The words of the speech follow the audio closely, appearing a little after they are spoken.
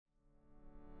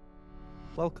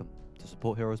Welcome to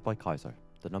Support Heroes by Kaizo,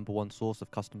 the number one source of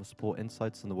customer support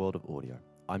insights in the world of audio.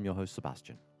 I'm your host,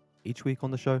 Sebastian. Each week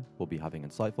on the show, we'll be having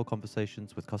insightful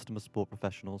conversations with customer support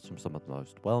professionals from some of the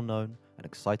most well-known and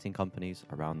exciting companies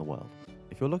around the world.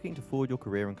 If you're looking to forward your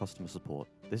career in customer support,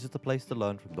 this is the place to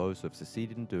learn from those who have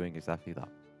succeeded in doing exactly that.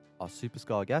 Our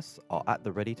superstar guests are at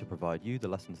the ready to provide you the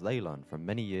lessons they learned from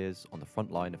many years on the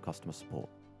front line of customer support.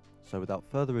 So without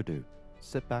further ado,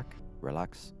 sit back,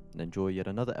 relax, and enjoy yet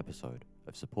another episode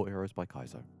of Support Heroes by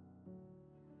Kaizo.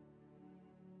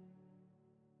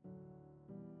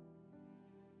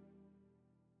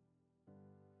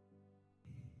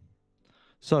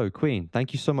 So, Queen,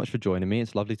 thank you so much for joining me.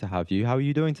 It's lovely to have you. How are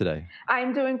you doing today?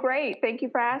 I'm doing great. Thank you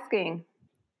for asking.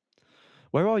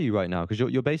 Where are you right now? Because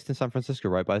you're based in San Francisco,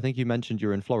 right? But I think you mentioned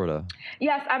you're in Florida.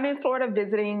 Yes, I'm in Florida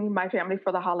visiting my family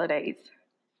for the holidays.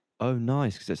 Oh,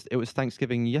 nice. Because it was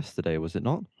Thanksgiving yesterday, was it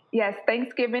not? Yes,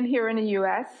 Thanksgiving here in the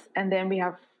US, and then we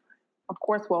have, of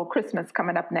course, Christmas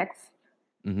coming up next.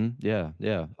 Yeah.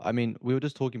 I mean, we were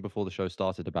just talking before the show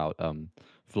started about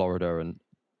Florida, and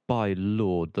by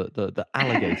Lord, the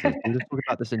alligators. We were just talking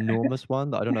about this enormous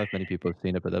one that I don't know if many people have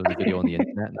seen it, but there was a video on the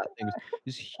internet, and that thing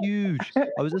is huge.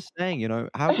 I was just saying,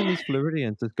 how can these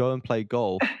Floridians just go and play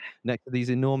golf next to these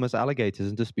enormous alligators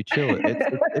and just be chill?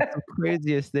 It's the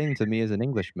craziest thing to me as an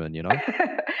Englishman.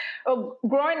 Well,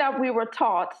 growing up, we were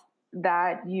taught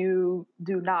that you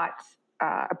do not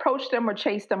approach them or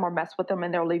chase them or mess with them,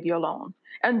 and they'll leave you alone.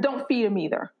 And don't feed them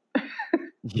either.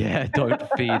 Yeah, don't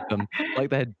feed them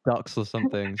like they're ducks or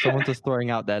something. Someone's just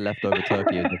throwing out their leftover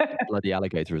turkey as a bloody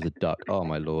alligator as a duck. Oh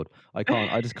my lord.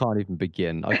 I just can't even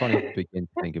begin. I can't even begin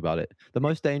to think about it. The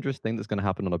most dangerous thing that's gonna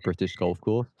happen on a British golf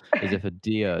course is if a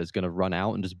deer is gonna run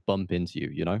out and just bump into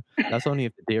you? That's only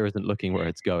if the deer isn't looking where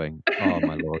it's going. Oh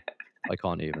my lord. I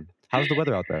can't even. How's the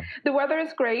weather out there? The weather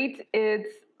is great. It's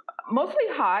mostly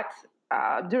hot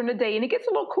during the day, and it gets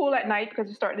a little cool at night because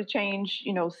it's starting to change,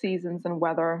 seasons and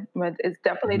weather. But it's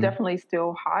definitely, Mhm. definitely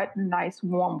still hot, nice,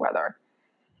 warm weather.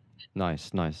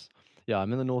 Nice. Yeah,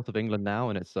 I'm in the north of England now,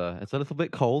 and it's a little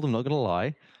bit cold, I'm not gonna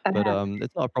lie, but, Uh-huh.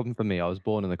 it's not a problem for me. I was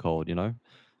born in the cold?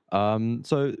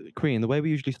 So, Queen, the way we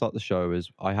usually start the show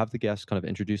is I have the guests kind of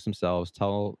introduce themselves,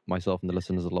 tell myself and the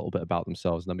listeners a little bit about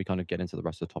themselves, and then we kind of get into the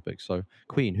rest of the topic. So,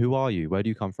 Queen, who are you? Where do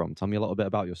you come from? Tell me a little bit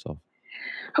about yourself.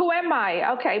 Who am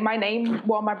I? Okay, my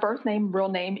birth name, real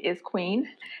name is Queen.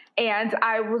 And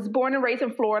I was born and raised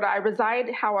in Florida. I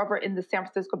reside, however, in the San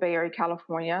Francisco Bay Area,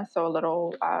 California, so a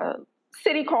little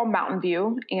city called Mountain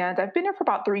View. And I've been here for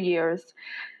about 3 years.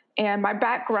 And my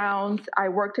background, I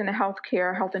worked in the health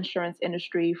insurance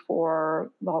industry for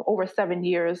over 7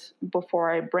 years before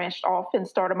I branched off and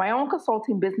started my own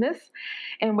consulting business,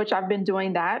 in which I've been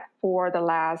doing that for the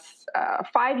last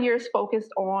 5 years,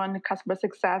 focused on customer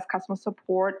success, customer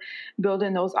support,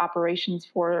 building those operations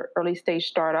for early stage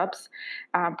startups.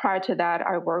 Prior to that,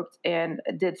 I worked and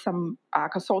did some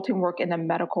consulting work in the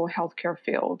medical healthcare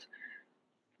field.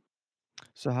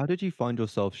 So, how did you find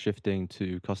yourself shifting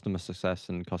to customer success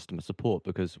and customer support?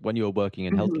 Because when you were working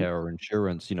in Mhm. healthcare or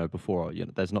insurance, before,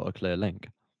 there's not a clear link.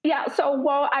 Yeah,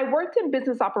 I worked in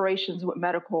business operations with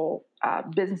medical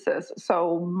businesses.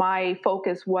 So my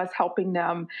focus was helping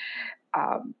them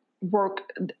work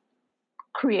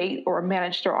create or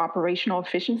manage their operational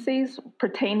efficiencies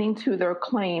pertaining to their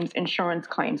claims, insurance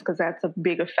claims, because that's a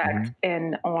big effect Mhm.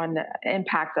 in on the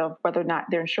impact of whether or not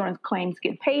their insurance claims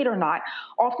get paid or not.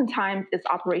 Oftentimes, it's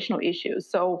operational issues.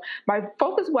 So my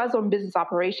focus was on business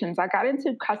operations. I got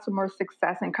into customer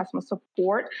success and customer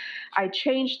support. I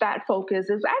changed that focus.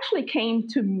 It actually came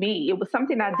to me. It was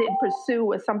something I didn't pursue. It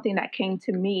was something that came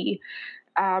to me.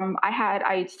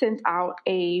 I sent out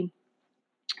a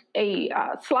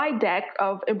slide deck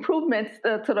of improvements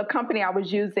to the company I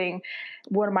was using.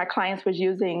 One of my clients was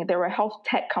using, they were a health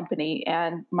tech company,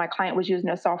 and my client was using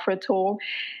a software tool.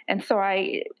 And so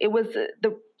it was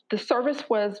the service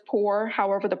was poor.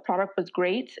 However, the product was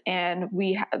great. And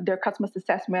their customer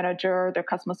success manager, their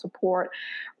customer support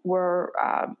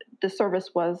the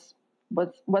service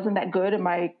wasn't that good. And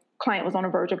my client was on the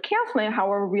verge of canceling.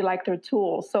 However, we liked their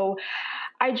tool. So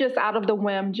I just out of the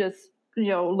whim just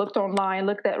looked online,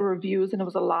 looked at reviews, and there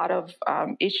was a lot of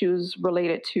issues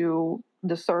related to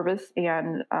the service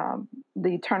and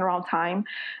the turnaround time.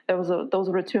 Those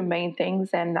were the two main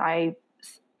things, and I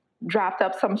draft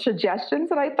up some suggestions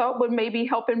that I thought would maybe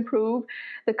help improve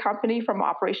the company from an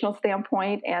operational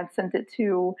standpoint, and sent it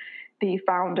to the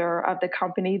founder of the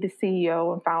company, the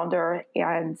CEO and founder,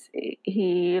 and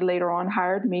he later on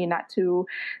hired me. Not too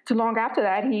long after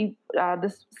that, he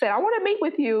just said, "I want to meet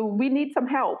with you. We need some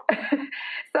help."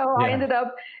 So I Yeah. ended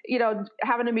up,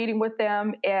 having a meeting with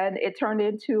them, and it turned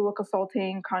into a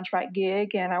consulting contract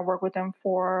gig, and I worked with them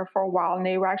for a while, and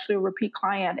they were actually a repeat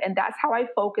client, and that's how I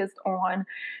focused on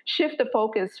shift the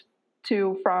focus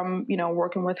to from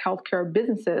working with healthcare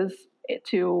businesses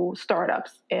to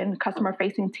startups and customer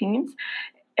facing teams,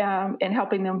 and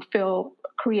helping them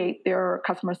create their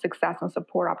customer success and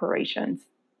support operations.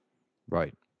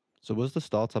 Right. So was the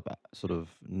startup sort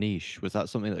of niche, was that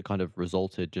something that kind of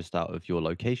resulted just out of your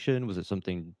location? Was it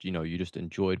something, you just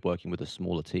enjoyed working with a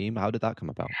smaller team? How did that come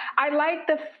about? I like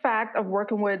the fact of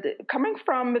working with coming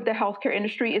from the healthcare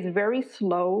industry is very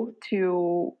slow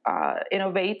to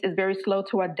innovate, is very slow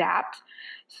to adapt.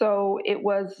 So it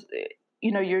was,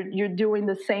 you're doing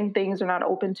the same things, you're not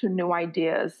open to new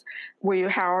ideas. Where you,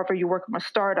 however, you work with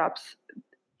startups,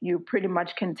 you pretty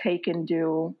much can take and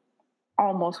do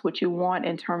almost what you want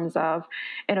in terms of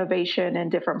innovation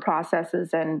and different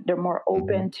processes, and they're more Hmm.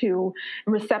 open to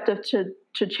receptive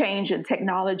to change and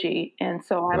technology. And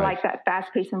so I Right. like that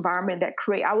fast-paced environment that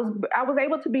create I was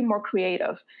able to be more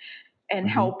creative and Hmm.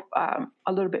 help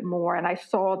a little bit more. And I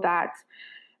saw that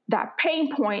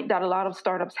pain point that a lot of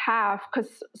startups have,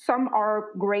 because some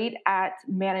are great at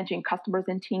managing customers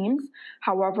and teams.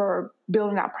 However,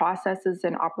 building out processes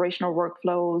and operational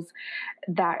workflows,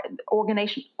 that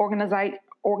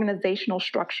organizational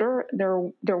structure,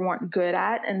 they weren't good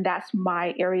at, and that's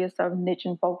my areas of niche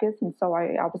and focus. And so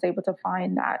I was able to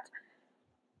find that.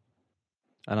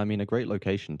 And I mean, a great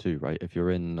location too, right? If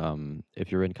you're in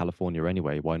California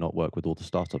anyway, why not work with all the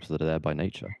startups that are there by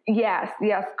nature? Yes,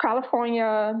 yes.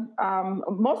 California.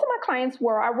 Most of my clients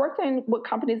were. I worked in with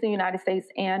companies in the United States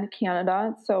and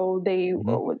Canada, so they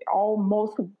Hmm. all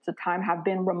most of the time have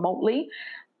been remotely.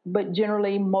 But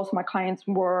generally, most of my clients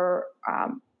were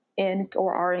in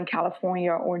or are in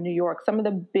California or New York, some of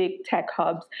the big tech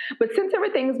hubs. But since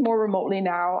everything is more remotely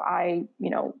now, I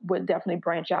would definitely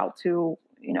branch out to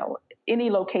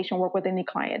any location, work with any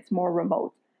clients more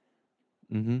remote.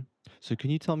 Hmm. So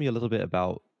can you tell me a little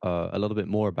bit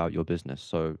more about your business?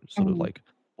 So sort of Mhm. like,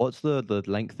 what's the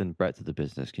length and breadth of the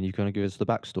business? Can you kind of give us the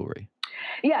backstory?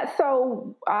 Yeah,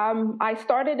 so I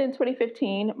started in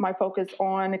 2015. My focus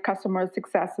on customer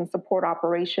success and support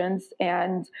operations,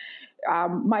 and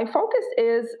my focus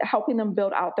is helping them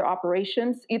build out their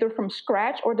operations either from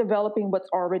scratch or developing what's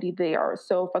already there.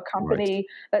 So, if a Right. company,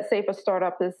 let's say, if a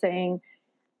startup is saying,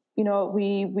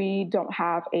 we don't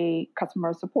have a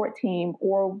customer support team,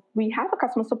 or we have a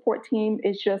customer support team,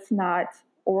 it's just not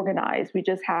organized. We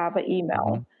just have an Hmm.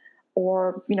 email,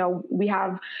 or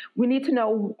we need to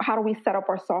know, how do we set up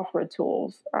our software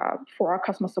tools for our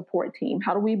customer support team?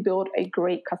 How do we build a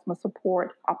great customer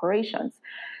support operations?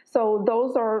 So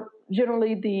those are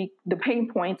generally the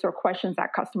pain points or questions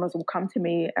that customers will come to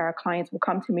me, our clients will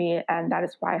come to me, and that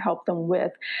is why I help them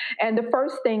with. And the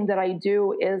first thing that I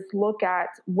do is look at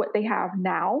what they have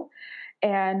now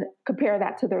and compare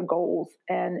that to their goals,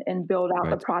 and build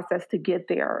out the Right. process to get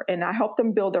there. And I help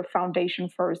them build their foundation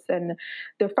first. And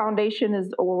the foundation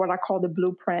is, or what I call the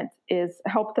blueprint, is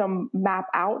help them map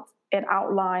out and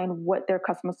outline what their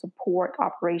customer support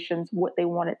operations, what they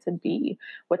want it to be,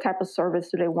 what type of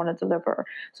service do they want to deliver.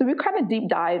 So we kind of deep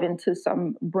dive into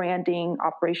some branding,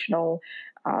 operational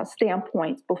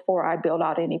standpoints before I build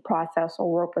out any process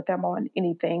or work with them on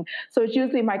anything. So it's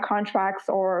usually my contracts,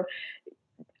 or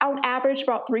on average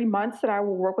about 3 months that I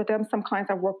will work with them. Some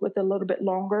clients I work with a little bit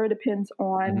longer. It depends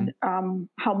on Hmm.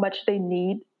 how much they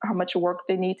need, how much work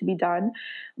they need to be done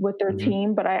with their Hmm.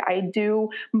 team. But I do,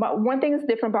 one thing is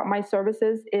different about my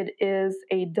services. It is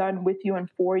a done with you and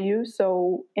for you.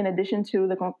 So in addition to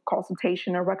the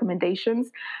consultation or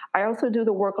recommendations, I also do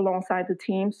the work alongside the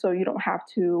team. So you don't have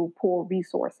to pull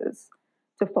resources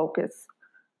to focus.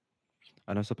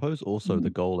 And I suppose also the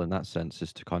Mhm. goal in that sense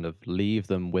is to kind of leave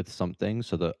them with something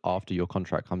so that after your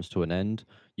contract comes to an end,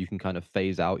 you can kind of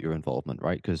phase out your involvement,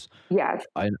 right? Because Yes.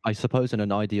 I suppose in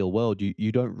an ideal world,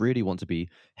 you don't really want to be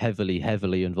heavily,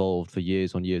 heavily involved for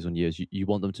years on years on years. You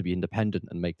want them to be independent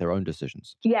and make their own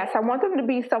decisions. Yes, I want them to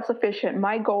be self-sufficient.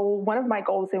 My goal, one of my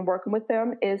goals in working with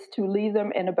them, is to leave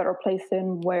them in a better place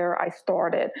than where I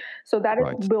started. So that is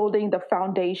Right. building the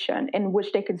foundation in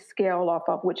which they can scale off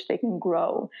of, which they can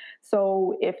grow.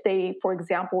 So if they, for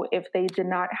example, if they did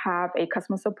not have a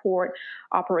customer support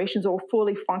operations or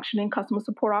fully functioning customer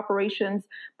support operations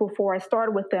before I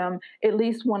started with them, at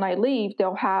least when I leave,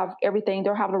 they'll have everything,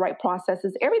 they'll have the right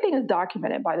processes. Everything is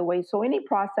documented, by the way. So any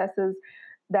processes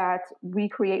that we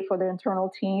create for the internal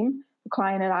team,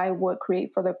 client and I would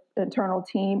create for the internal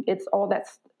team, it's all that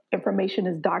information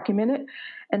is documented.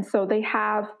 And so they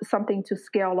have something to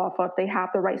scale off of. They have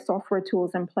the right software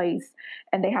tools in place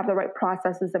and they have the right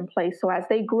processes in place. So as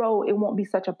they grow, it won't be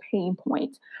such a pain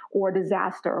point or a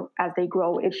disaster as they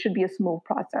grow. It should be a smooth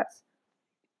process.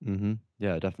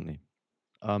 Yeah, definitely.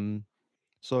 Um,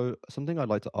 so something I'd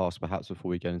like to ask, perhaps before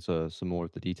we get into some more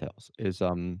of the details, is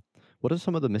what are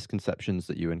some of the misconceptions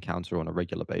that you encounter on a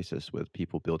regular basis with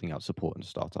people building out support in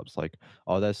startups? Like,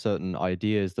 are there certain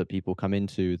ideas that people come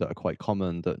into that are quite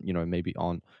common that maybe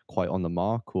aren't quite on the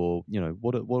mark, or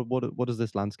what does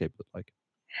this landscape look like?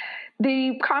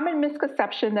 The common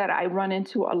misconception that I run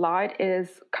into a lot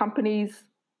is companies,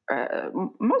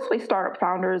 mostly startup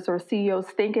founders or CEOs,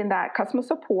 thinking that customer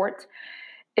support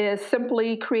is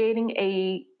simply creating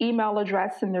a email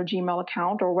address in their Gmail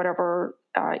account or whatever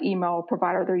email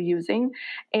provider they're using,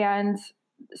 and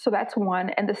so that's one.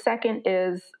 And the second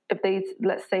is if they,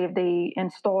 let's say, if they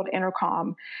installed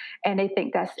Intercom, and they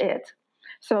think that's it.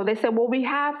 So they said, well, we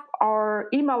have our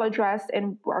email address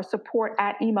and our support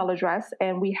at email address,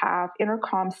 and we have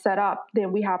Intercom set up.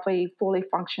 Then we have a fully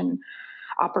function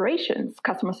operations,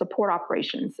 customer support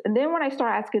operations. And then when I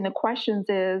start asking the questions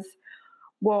is,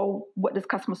 well, what does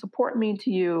customer support mean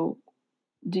to you?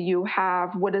 Do you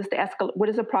have what is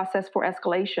the process for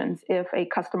escalations if a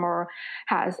customer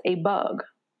has a bug?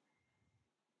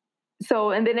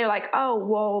 So and then they're like, oh,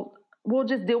 well, we'll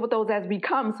just deal with those as we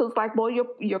come. So it's like, well,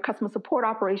 your customer support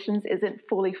operations isn't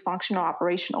fully functional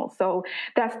operational. So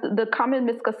that's the common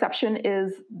misconception,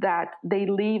 is that they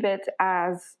leave it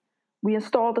as we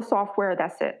install the software,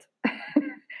 that's it.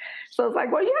 So it's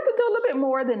like, well, you have to do a little bit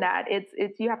more than that.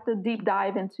 It's you have to deep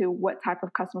dive into what type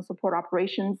of customer support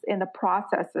operations and the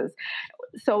processes.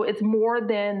 So it's more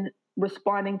than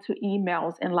responding to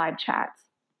emails and live chats.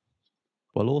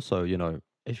 Well, also,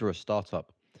 if you're a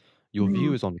startup, your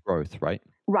view Mhm. is on growth, right?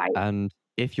 Right. And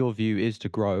if your view is to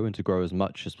grow and to grow as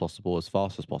much as possible, as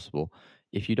fast as possible,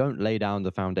 if you don't lay down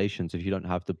the foundations, if you don't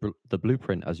have the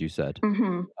blueprint, as you said,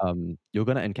 Hmm. you're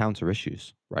going to encounter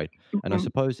issues, right? And I Hmm.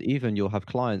 suppose even you'll have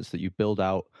clients that you build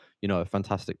out, a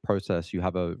fantastic process, you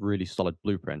have a really solid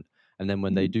blueprint, and then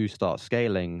when they do start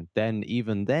scaling, then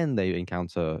even then they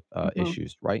encounter Hmm.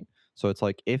 issues, right? So it's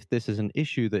like if this is an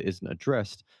issue that isn't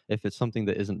addressed, if it's something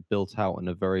that isn't built out in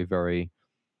a very, very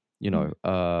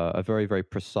a very, very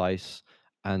precise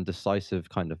and decisive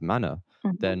kind of manner,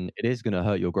 Hmm. then it is going to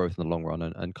hurt your growth in the long run,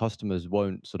 and customers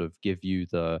won't sort of give you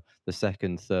the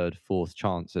second, third, fourth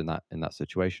chance in that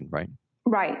situation, right?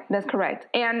 Right, that's correct.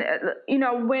 And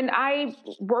when I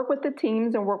work with the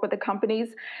teams and work with the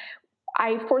companies,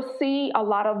 I foresee a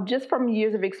lot of, just from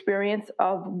years of experience,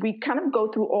 of we kind of go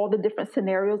through all the different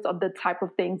scenarios of the type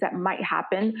of things that might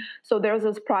happen. So there's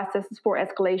this processes for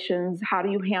escalations. How do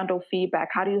you handle feedback?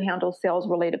 How do you handle sales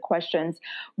related questions?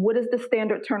 What is the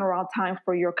standard turnaround time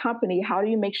for your company? How do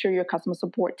you make sure your customer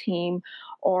support team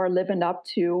are living up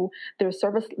to the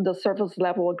service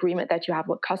level agreement that you have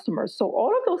with customers? So all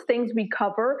of those things we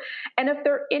cover. And if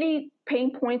there are any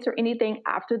pain points or anything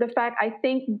after the fact, I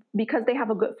think because they have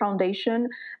a good foundation,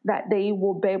 that they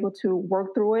will be able to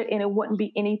work through it, and it wouldn't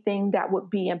be anything that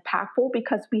would be impactful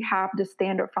because we have the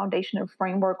standard foundation and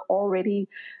framework already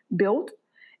built.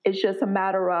 It's just a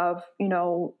matter of,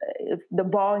 if the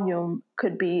volume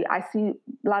could be, I see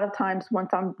a lot of times once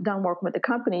I'm done working with the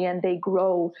company and they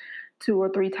grow 2 or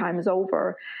 3 times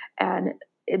over, and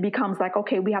it becomes like,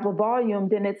 okay, we have a volume,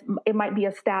 then it might be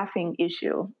a staffing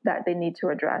issue that they need to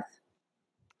address.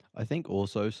 I think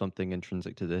also something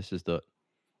intrinsic to this is that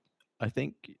I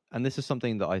think, and this is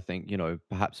something that I think,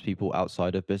 perhaps people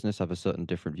outside of business have a certain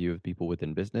different view of people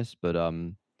within business, but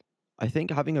I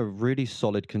think having a really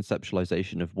solid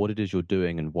conceptualization of what it is you're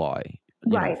doing and why,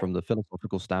 Right. from the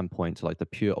philosophical standpoint to like the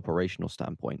pure operational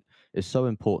standpoint, is so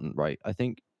important, right? I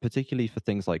think particularly for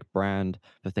things like brand,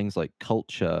 for things like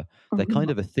culture, they're kind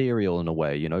Mhm. of ethereal in a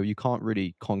way, you can't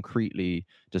really concretely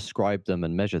describe them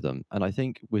and measure them. And I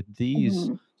think with these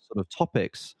Mhm. sort of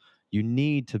topics, you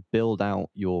need to build out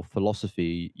your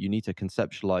philosophy, you need to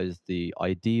conceptualize the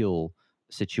ideal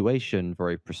situation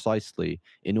very precisely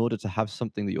in order to have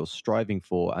something that you're striving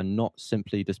for and not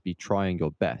simply just be trying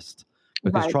your best,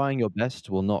 because Right. trying your best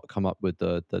will not come up with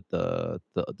the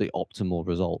optimal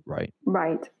result, right?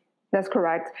 Right. That's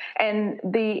correct. And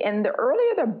the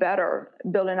earlier the better,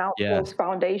 building out those Yes.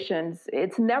 foundations.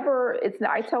 It's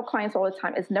I tell clients all the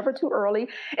time, it's never too early.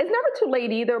 It's never too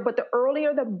late either, but the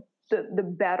earlier the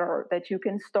better that you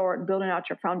can start building out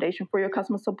your foundation for your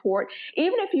customer support.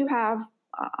 Even if you have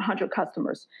 100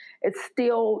 customers. It's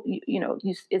still,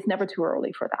 it's never too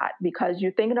early for that, because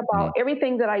you're thinking about Mhm.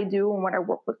 everything that I do. And when I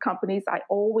work with companies, I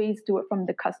always do it from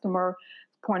the customer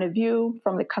point of view,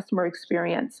 from the customer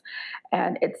experience.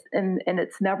 And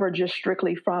it's never just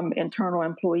strictly from internal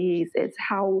employees. It's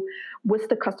what's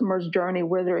the customer's journey,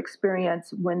 where their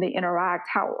experience when they interact,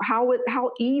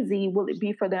 how easy will it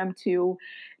be for them to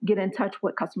get in touch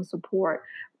with customer support?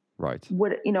 Right.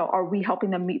 Are we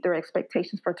helping them meet their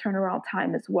expectations for turnaround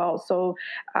time as well? So,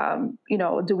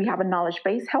 do we have a knowledge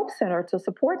based help center to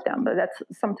support them? But that's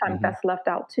sometimes Mhm. that's left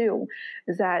out too,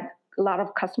 is that a lot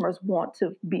of customers want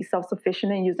to be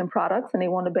self-sufficient in using products, and they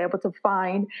want to be able to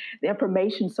find the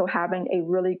information. So having a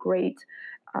really great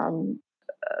um,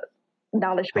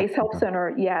 Help knowledge-based help center.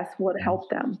 center, yes, would Mhm. help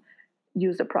them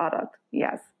use the product.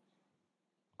 Yes.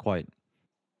 Quite.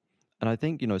 And I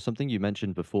think, something you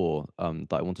mentioned before,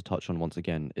 that I want to touch on once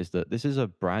again is that this is a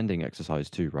branding exercise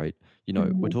too, right?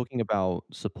 We're Mhm. talking about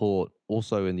support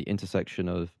also in the intersection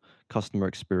of customer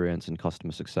experience and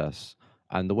customer success.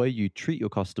 And the way you treat your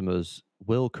customers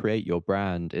will create your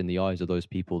brand in the eyes of those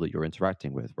people that you're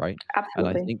interacting with, right? And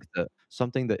I Absolutely. think that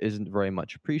something that isn't very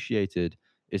much appreciated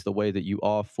is the way that you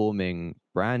are forming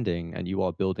branding and you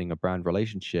are building a brand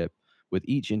relationship with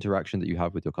each interaction that you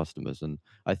have with your customers. And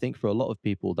I think for a lot of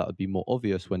people, that would be more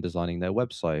obvious when designing their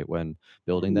website, when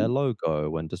building their Mhm. logo,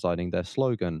 when designing their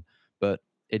slogan. But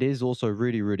it is also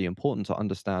really, really important to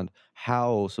understand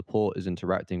how support is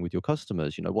interacting with your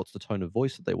customers. What's the tone of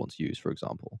voice that they want to use, for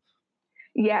example?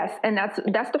 Yes, and that's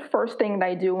the first thing that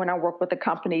I do when I work with the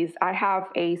companies. I have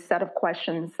a set of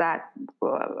questions that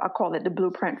I call it the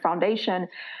Blueprint Foundation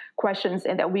questions,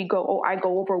 and that I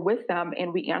go over with them,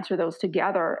 and we answer those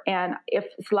together. And if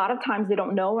a lot of times they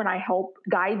don't know, and I help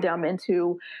guide them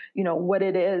into, what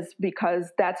it is,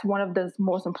 because that's one of the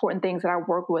most important things that I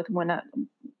work with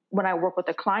when I work with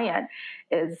a client,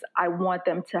 is I want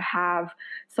them to have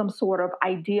some sort of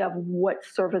idea of what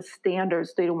service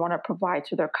standards they want to provide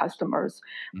to their customers,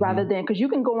 rather Hmm. than, because you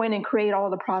can go in and create all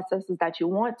the processes that you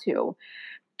want to.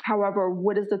 However,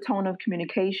 what is the tone of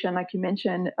communication, like you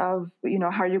mentioned, of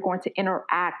how you're going to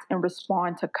interact and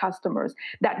respond to customers?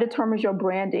 That determines your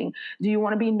branding. Do you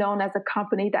want to be known as a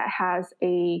company that has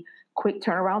a quick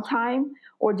turnaround time,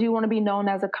 or do you want to be known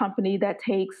as a company that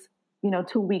takes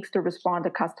 2 weeks to respond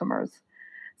to customers?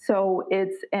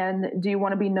 And do you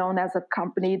want to be known as a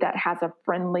company that has a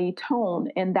friendly tone?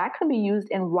 And that can be used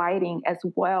in writing as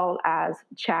well as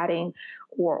chatting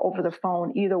or over the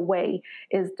phone. Either way,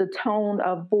 is the tone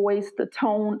of voice,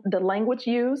 the language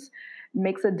used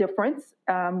makes a difference.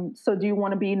 So do you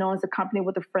want to be known as a company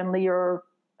with a friendlier,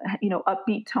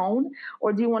 upbeat tone?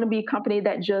 Or do you want to be a company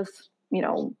that just,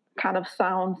 kind of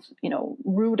sounds,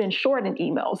 rude and short in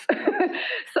emails?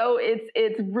 So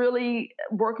it's really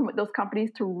working with those companies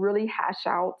to really hash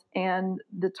out and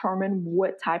determine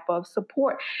what type of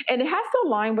support, and it has to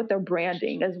align with their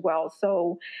branding as well.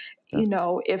 So,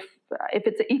 Definitely. if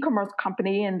it's an e-commerce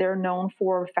company and they're known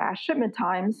for fast shipment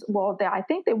times, well, I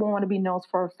think they want to be known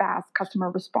for fast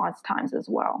customer response times as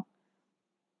well.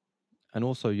 And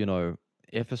also,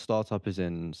 if a startup is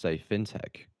in, say,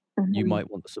 fintech, you Mhm. might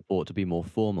want the support to be more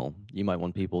formal. You might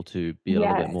want people to be a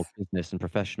little bit more Yes. business and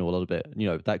professional, a little bit,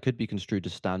 that could be construed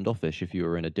as standoffish if you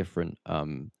were in a different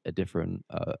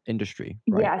industry,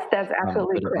 right? Yes, that's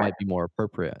absolutely But it might correct. be more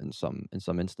appropriate in some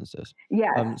instances.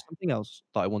 Yes. Something else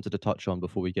that I wanted to touch on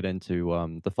before we get into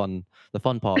the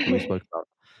fun part that we spoke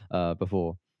about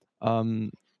before,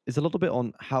 um, is a little bit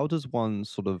on how does one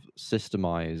sort of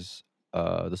systemize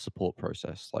the support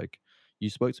process. Like you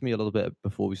spoke to me a little bit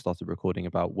before we started recording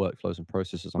about workflows and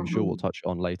processes. I'm sure we'll Mhm. touch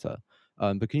on later.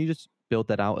 But can you just build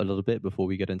that out a little bit before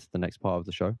we get into the next part of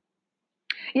the show?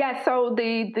 Yeah, so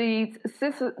the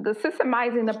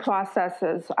systemizing the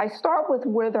processes, I start with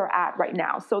where they're at right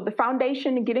now. So the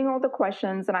foundation, getting all the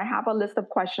questions, and I have a list of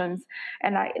questions,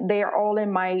 and they are all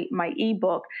in my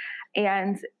ebook,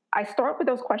 and I start with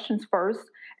those questions first,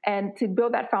 and to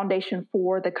build that foundation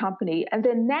for the company, and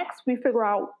then next we figure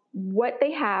out what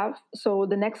they have. So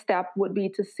the next step would be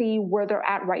to see where they're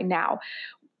at right now.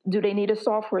 Do they need a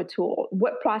software tool?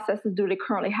 What processes do they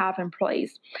currently have in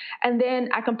place? And then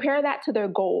I compare that to their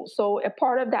goals. So a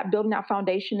part of that building that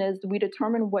foundation is we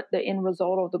determine what the end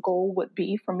result of the goal would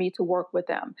be for me to work with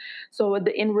them. So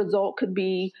the end result could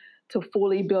be to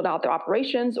fully build out their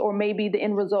operations, or maybe the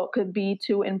end result could be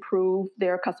to improve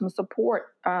their customer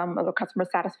support of the customer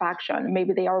satisfaction.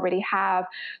 Maybe they already have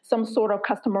some sort of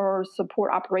customer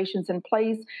support operations in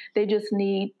place. They just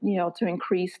need, to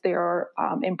increase their,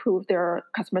 improve their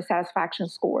customer satisfaction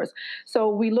scores. So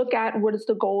we look at what is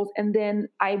the goals, and then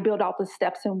I build out the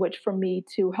steps in which for me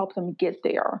to help them get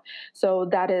there. So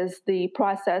that is the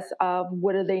process of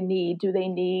what do they need? Do they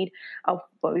need a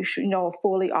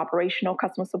fully operational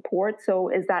customer support? So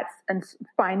is that and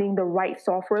finding the right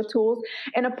software tools?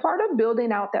 And a part of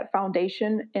building out that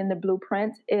foundation in the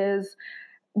blueprint is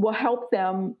will help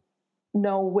them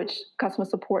know which customer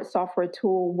support software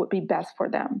tool would be best for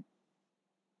them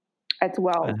as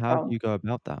And well. how do you go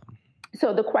about that?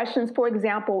 So the questions, for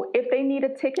example, if they need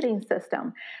a ticketing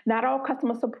system, not all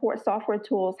customer support software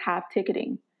tools have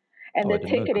ticketing. And Oh, I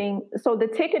didn't know that. the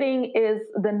ticketing is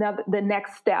the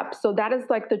next step. So that is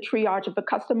like the triage. If a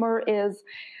customer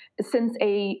sends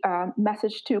a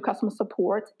message to customer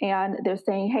support and they're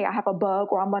saying, "Hey, I have a bug,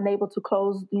 or I'm unable to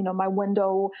close, my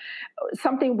window,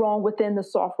 something wrong within the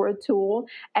software tool."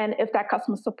 And if that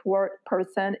customer support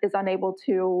person is unable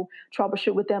to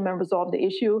troubleshoot with them and resolve the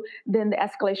issue, then the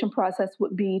escalation process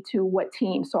would be to what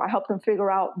team. So I help them figure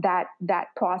out that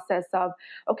process of,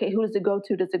 okay, who does it go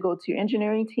to? Does it go to your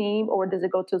engineering team, or does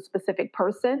it go to a specific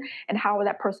person? And how will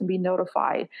that person be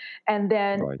notified? And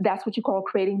then Right. that's what you call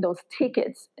creating those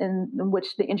tickets, in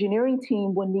which the engineering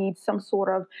team will need some sort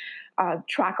of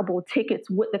trackable tickets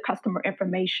with the customer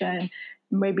information,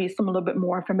 maybe some a little bit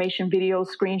more information, video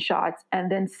screenshots,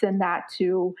 and then send that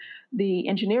to the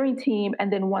engineering team.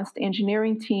 And then once the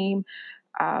engineering team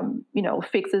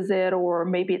fixes it, or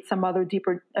maybe it's some other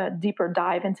deeper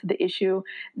dive into the issue,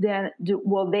 then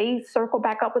will they circle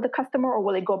back up with the customer, or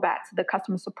will they go back to the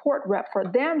customer support rep for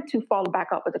them to follow back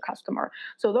up with the customer?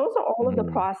 So those are all of the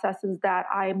Mm, processes that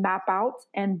I map out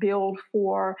and build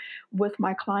for with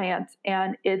my clients,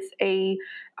 and it's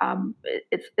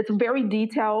very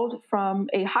detailed. From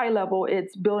a high level,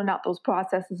 it's building out those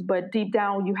processes, but deep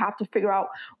down, you have to figure out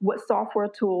what software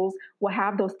tools will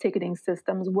have those ticketing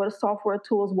systems, what software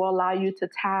tools will allow you to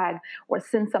tag or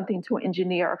send something to an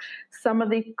engineer. Some of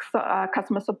the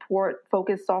customer support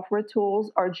focused software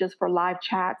tools are just for live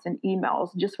chats and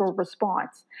emails, just for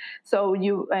response. So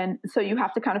you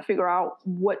have to kind of figure out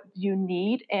what you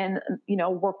need, and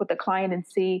work with the client and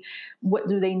see what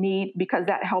do they need, because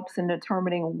that helps in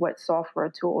determining what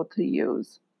software tool to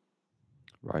use.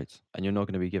 right. And you're not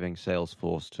going to be giving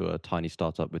Salesforce to a tiny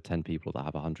startup with 10 people that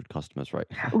have 100 customers, right?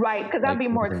 Right, because that'd Like be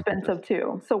more everything changes. expensive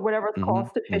too. So whatever's Hmm.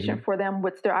 cost efficient Hmm. for them,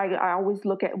 I always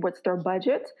look at what's their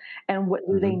budget and what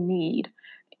do they Hmm. need.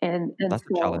 And That's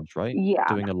a so challenge, right? yeah,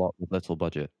 Doing a lot with little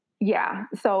budget. yeah.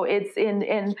 So it's in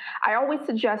and I always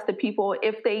suggest that people,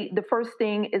 if they the first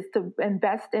thing is to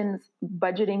invest in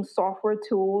budgeting software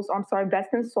tools. I'm sorry, invest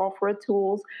in software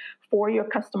tools for your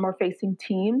customer facing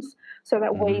teams, so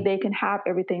that way Hmm. they can have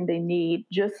everything they need.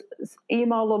 Just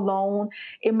email alone,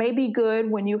 it may be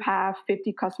good when you have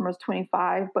 50 customers,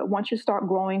 25, but once you start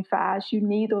growing fast, you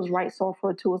need those right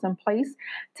software tools in place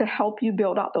to help you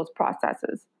build out those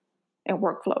processes and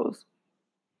workflows.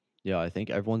 Yeah, I think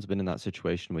everyone's been in that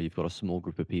situation where you've got a small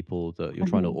group of people that you're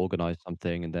trying to Mhm. organize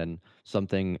something, and then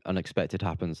something unexpected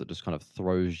happens that just kind of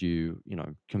throws you,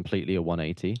 completely a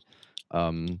 180.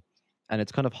 Um, and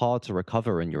it's kind of hard to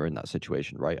recover when you're in that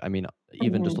situation, right? I mean,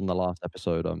 even just Mhm. on the last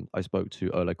episode, I spoke to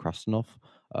Oleg Krasnov,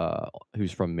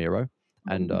 who's from Miro,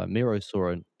 and Mhm. Miro saw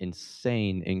an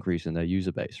insane increase in their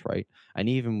user base, right? And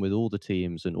even with all the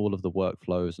teams and all of the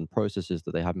workflows and processes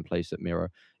that they have in place at Miro,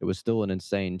 it was still an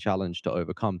insane challenge to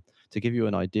overcome. To give you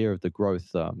an idea of the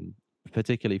growth,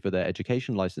 particularly for their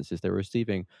education licenses, they were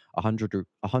receiving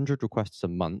 100 requests a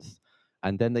month,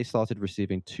 and then they started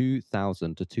receiving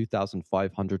 2,000 to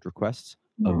 2,500 requests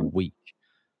a Mhm. week.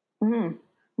 Mhm.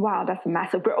 Wow, that's a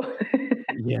massive growth.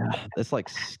 Yeah, that's like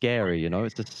scary,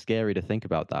 it's just scary to think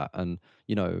about that. And,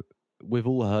 we've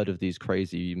all heard of these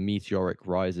crazy meteoric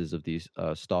rises of these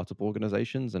startup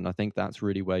organizations. And I think that's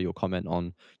really where your comment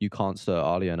on you can't start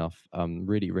early enough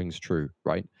really rings true,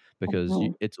 right? Because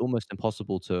Mhm. it's almost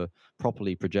impossible to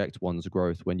properly project one's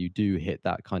growth when you do hit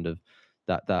that kind of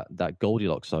that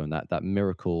Goldilocks zone, that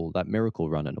miracle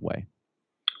run in a way.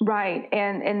 Right,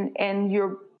 and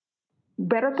you're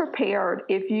better prepared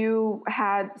if you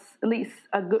had at least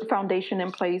a good foundation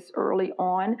in place early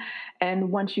on,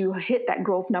 and once you hit that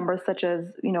growth number, such as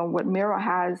what Mira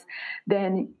has,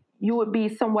 then you would be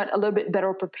somewhat a little bit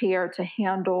better prepared to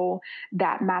handle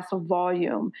that massive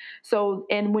volume. So,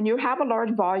 and when you have a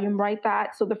large volume like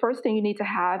that, so the first thing you need to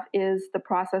have is the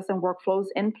process and workflows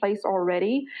in place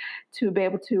already to be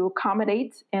able to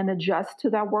accommodate and adjust to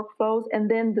that workflows,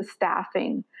 and then the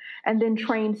staffing, and then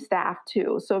train staff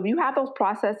too. So if you have those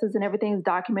processes and everything is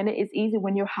documented, it's easy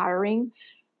when you're hiring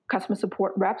customer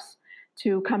support reps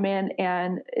to come in,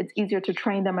 and it's easier to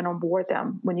train them and onboard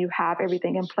them when you have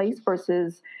everything in place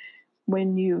versus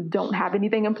when you don't have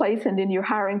anything in place and then you're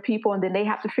hiring people and then they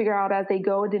have to figure out as they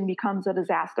go, it then becomes a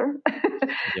disaster.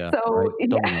 Yeah, So right. yeah.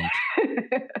 Dominoes.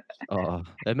 Oh,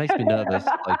 it makes me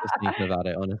nervous, like, just thinking about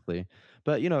it, honestly.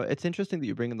 But, it's interesting that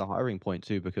you bring in the hiring point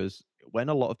too, because when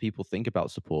a lot of people think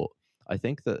about support, I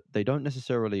think that they don't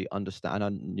necessarily understand,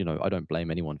 and, I don't blame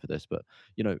anyone for this, but,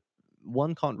 you know,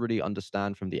 one can't really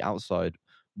understand from the outside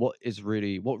what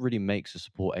really makes a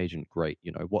support agent great.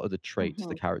 What are the traits,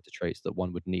 the Mhm. character traits that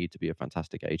one would need to be a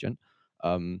fantastic agent?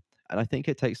 Um, and I think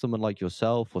it takes someone like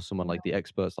yourself or someone like the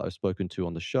experts that I've spoken to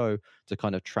on the show to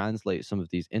kind of translate some of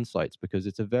these insights, because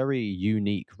it's a very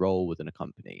unique role within a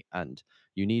company and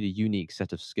you need a unique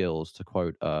set of skills, to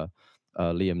quote Liam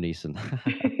Neeson.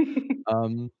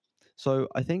 um, so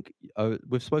I think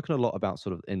we've spoken a lot about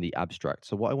sort of in the abstract.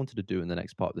 So what I wanted to do in the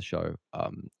next part of the show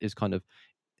is kind of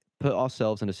put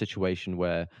ourselves in a situation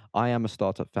where I am a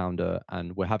startup founder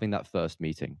and we're having that first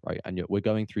meeting, right? And we're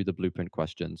going through the blueprint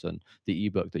questions and the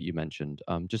ebook that you mentioned,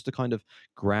 just to kind of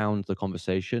ground the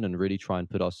conversation and really try and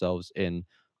put ourselves in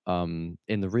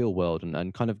the real world,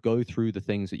 and kind of go through the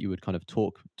things that you would kind of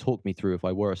talk me through if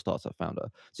I were a startup founder.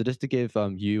 So just to give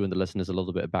you and the listeners a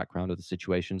little bit of background of the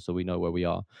situation so we know where we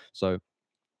are. So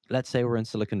let's say we're in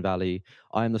Silicon Valley.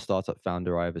 I am the startup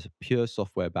founder. I have a pure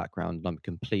software background, and I'm a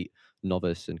complete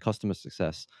novice in customer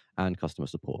success and customer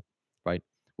support, right?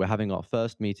 We're having our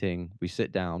first meeting. We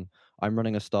sit down. I'm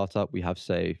running a startup. We have,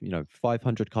 say,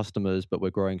 500 customers, but we're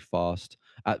growing fast.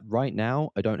 At right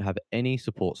now, I don't have any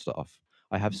support staff.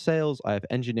 I have sales. I have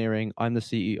engineering. I'm the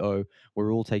CEO.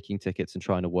 We're all taking tickets and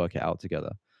trying to work it out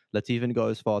together. Let's even go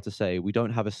as far to say we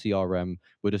don't have a CRM.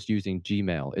 We're just using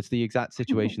Gmail. It's the exact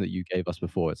situation that you gave us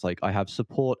before. It's like I have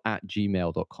support at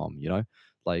gmail.com,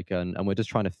 like, and we're just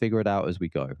trying to figure it out as we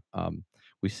go.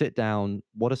 We sit down.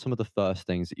 What are some of the first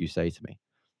things that you say to me?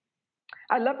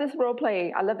 I love this role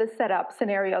play. I love this setup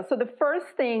scenario. So the first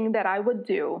thing that I would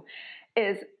do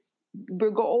is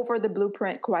we'll go over the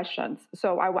blueprint questions.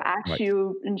 So I will ask Right.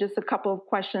 you in just a couple of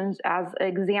questions as an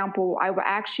example. I will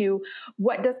ask you,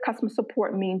 what does customer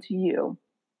support mean to you?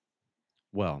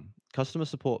 Well, customer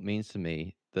support means to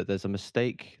me that there's a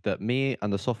mistake, that me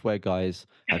and the software guys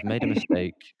have made a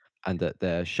mistake, and that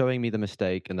they're showing me the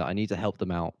mistake and that I need to help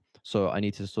them out. So I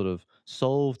need to sort of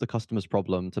solve the customer's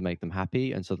problem to make them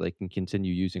happy and so they can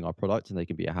continue using our product and they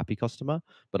can be a happy customer.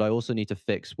 But I also need to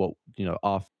fix what,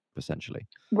 our essentially.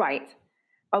 Right.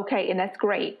 Okay, and that's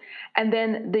great. And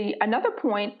then the another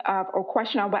point or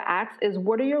question I would ask is,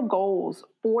 what are your goals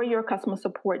for your customer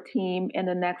support team in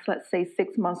the next, let's say,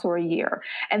 6 months or a year?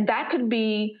 And that could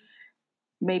be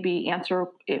maybe answer.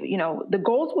 The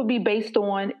goals would be based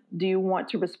on: do you want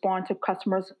to respond to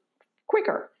customers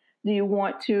quicker? Do you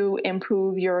want to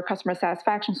improve your customer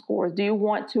satisfaction scores? Do you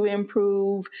want to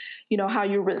improve, how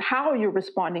you're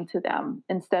responding to them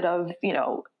instead of,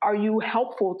 are you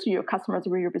helpful to your customers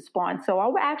when you respond? So I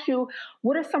will ask you,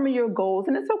 what are some of your goals?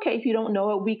 And it's okay if you don't know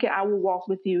it. I will walk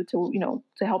with you to,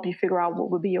 to help you figure out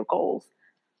what would be your goals.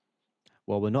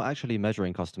 Well, we're not actually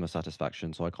measuring customer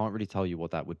satisfaction, so I can't really tell you what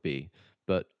that would be.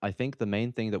 But I think the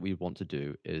main thing that we want to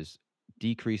do is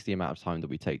decrease the amount of time that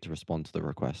we take to respond to the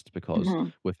request, because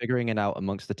Mhm. we're figuring it out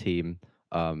amongst the team.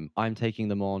 I'm taking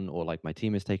them on, or like my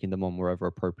team is taking them on wherever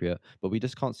appropriate, but we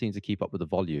just can't seem to keep up with the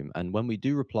volume. And when we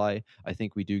do reply, I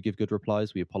think we do give good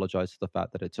replies. We apologize for the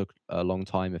fact that it took a long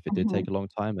time if it did take Mhm. a long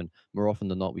time, and more often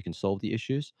than not, we can solve the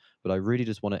issues. But I really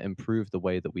just want to improve the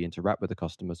way that we interact with the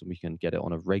customers and we can get it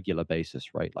on a regular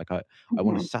basis, right? Like I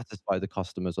want to Mhm. satisfy the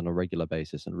customers on a regular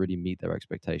basis and really meet their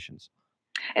expectations.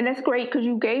 And that's great because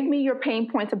you gave me your pain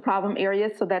points and problem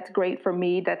areas. So that's great for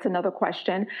me. That's another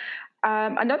question.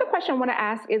 Another question I want to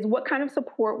ask is, what kind of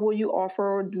support will you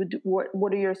offer?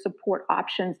 What are your support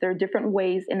options? There are different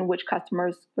ways in which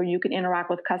customers or you can interact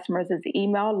with customers: is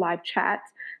email, live chat,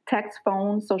 text,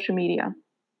 phone, social media.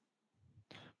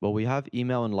 Well, we have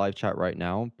email and live chat right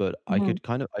now, but Mhm. I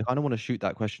kind of want to shoot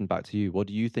that question back to you. What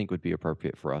do you think would be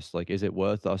appropriate for us? Like, is it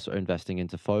worth us investing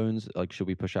into phones? Like, should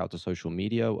we push out to social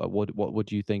media? What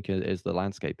would you think is the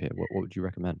landscape here? What would you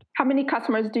recommend? How many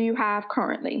customers do you have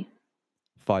currently?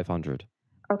 500.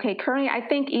 Okay, currently I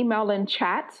think email and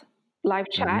chat, live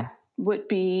chat would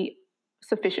be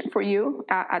sufficient for you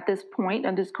at this point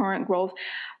and this current growth.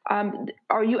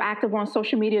 Are you active on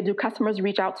social media? Do customers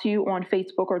reach out to you on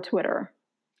Facebook or Twitter?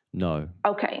 No.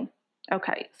 Okay.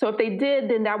 Okay. So if they did,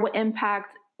 then that would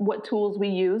impact what tools we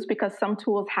use because some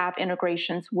tools have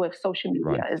integrations with social media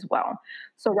Right. as well.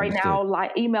 So right Understood. now,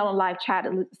 like email and live chat,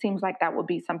 seems like that would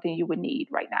be something you would need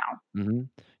right now. Hmm.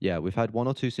 Yeah, we've had one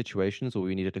or two situations where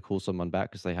we needed to call someone back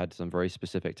because they had some very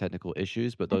specific technical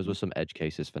issues, but those were Mhm. some edge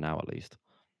cases for now, at least.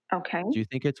 Okay. Do you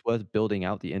think it's worth building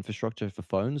out the infrastructure for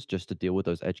phones just to deal with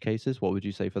those edge cases? What would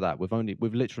you say for that?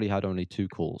 We've literally had only two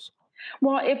calls.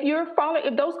 Well,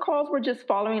 if those calls were just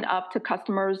following up to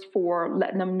customers for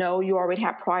letting them know you already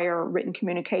have prior written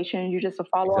communication, you just a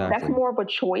follow up, that's Exactly. more of a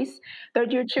choice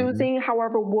that you're Hmm. choosing.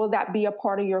 However, will that be a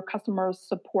part of your customer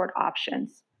support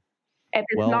options? If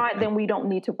it's Well, not, then we don't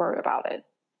need to worry about it.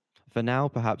 for now,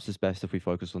 perhaps it's best if we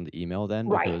focus on the email then,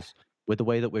 Right. because with the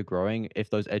way that we're growing, if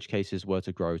those edge cases were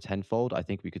to grow tenfold, I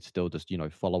think we could still just,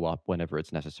 follow up whenever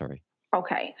it's necessary.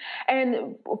 Okay.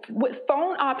 And with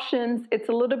phone options, it's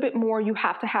a little bit more you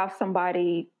have to have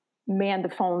somebody man the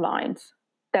phone lines.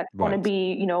 That's going to Right.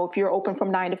 be, if you're open from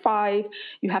 9 to 5,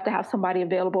 you have to have somebody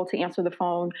available to answer the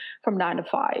phone from 9 to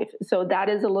 5. So that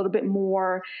is a little bit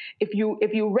more. If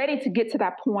you're ready to get to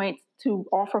that point to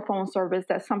offer phone service,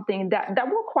 that's something that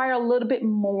will require a little bit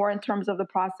more in terms of the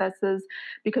processes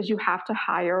because you have to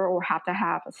hire or have to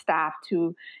have a staff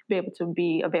to be able to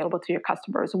be available to your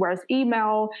customers. Whereas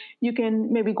email, you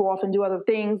can maybe go off and do other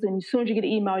things. And as soon as you get an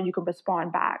email, you can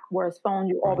respond back. Whereas phone,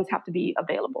 you Right. always have to be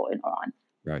available and on.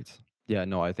 Right. Yeah,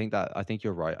 no, I think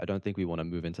you're right. I don't think we wanna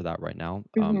move into that right now.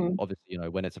 Hmm. Obviously,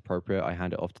 when it's appropriate, I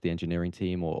hand it off to the engineering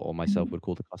team or myself Hmm. would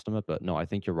call the customer, but no, I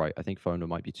think you're right. I think phone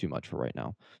might be too much for right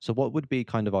now. So what would be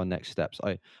kind of our next steps?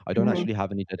 I don't Hmm. actually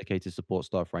have any dedicated support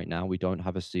staff right now. We don't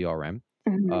have a CRM.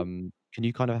 Hmm. Can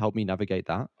you kind of help me navigate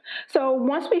that? So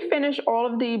once we finish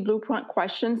all of the blueprint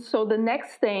questions, so the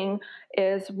next thing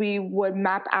is we would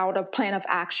map out a plan of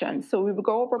action. So we would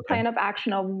go over a Okay. plan of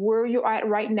action of where you're at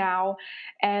right now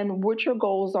and what your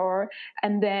goals are,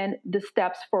 and then the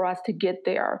steps for us to get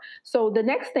there. So the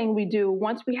next thing we do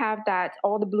once we have that,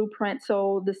 all the blueprint,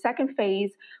 so the second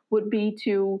phase would be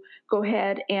to go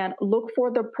ahead and look for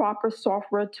the proper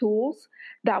software tools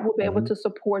that will be able Mhm. to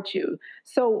support you.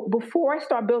 So before I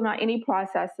start building out any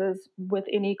processes with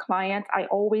any client, I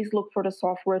always look for the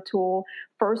software tool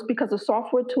first because the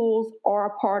software tools are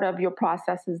a part of your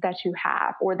processes that you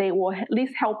have, or they will at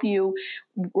least help you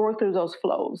work through those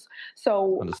flows.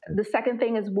 So Understood. the second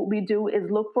thing is what we do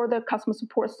is look for the customer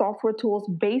support software tools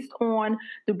based on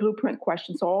the blueprint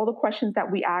questions. So all the questions that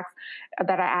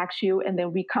I ask you, and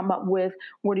then we come up with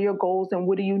what are your goals and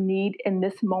what do you need in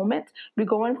this moment. We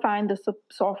go and find the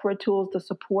software tools to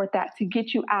support that to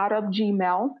get you out of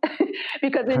Gmail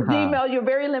because in Gmail you're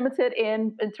very limited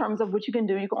in terms of what you can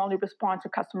do. You can only respond to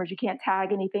customers. You can't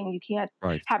tag anything. You can't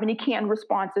Right. have any canned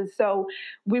responses. So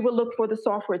we will look for the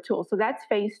software tools. So that's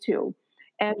phase two.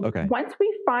 And Okay. once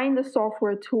we find the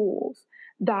software tools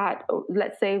that,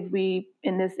 let's say if we,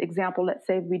 in this example, let's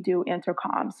say if we do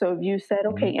intercom. So if you said,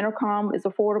 okay, Mhm. intercom is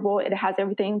affordable, it has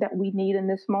everything that we need in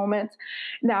this moment.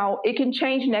 Now it can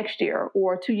change next year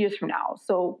or 2 years from now.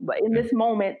 So, but in Okay. this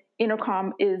moment,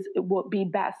 intercom is it would be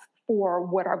best for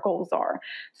what our goals are.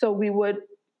 So we would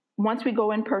once we go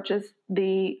and purchase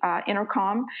the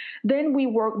intercom, then we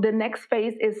work. The next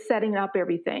phase is setting up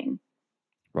everything.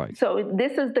 Right. So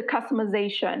this is the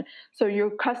customization. So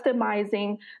you're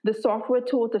customizing the software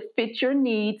tool to fit your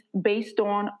needs based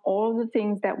on all the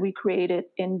things that we created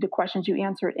in the questions you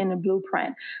answered in the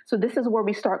blueprint. So this is where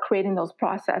we start creating those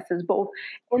processes, both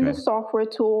in the Okay. software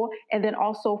tool and then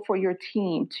also for your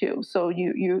team too. So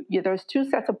there's two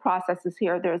sets of processes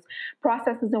here. There's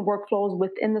processes and workflows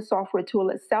within the software tool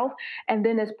itself, and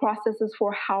then there's processes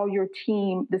for how your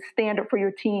team, the standard for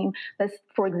your team. Let's,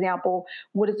 for example,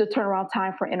 what is the turnaround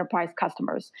time for enterprise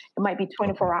customers? It might be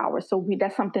Okay. 24 hours. So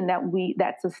that's something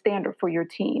that's a standard for your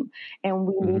team. And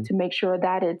we need Mhm. to make sure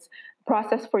that it's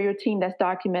process for your team that's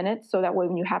documented so that way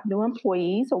when you have new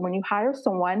employees or when you hire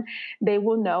someone, they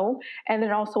will know. And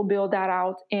then also build that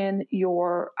out in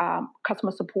your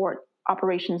customer support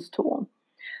operations tool.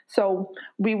 So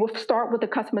we will start with the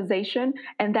customization,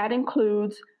 and that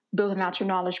includes building out your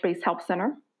knowledge based help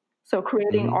center. So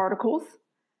creating Mhm. articles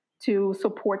to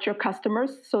support your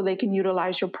customers so they can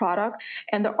utilize your product.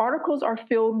 And the articles are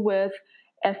filled with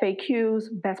FAQs,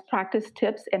 best practice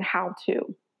tips, and how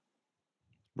to.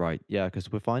 Right. Yeah,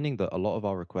 because we're finding that a lot of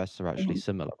our requests are actually Mhm.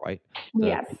 similar, right?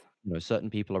 The Yes. certain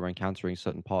people are encountering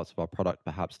certain parts of our product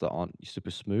perhaps that aren't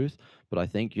super smooth. But I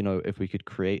think, if we could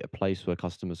create a place where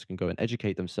customers can go and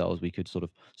educate themselves, we could sort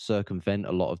of circumvent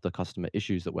a lot of the customer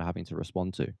issues that we're having to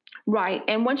respond to. Right.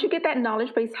 And once you get that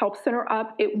knowledge based help center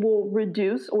up, it will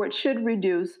reduce, or it should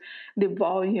reduce, the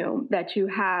volume that you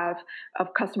have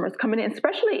of customers coming in,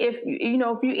 especially if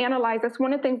if you analyze. That's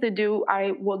one of the things to do.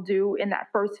 I will do in that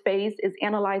first phase is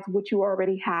analyze what you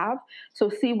already have. So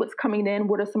see what's coming in,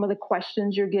 what are some of the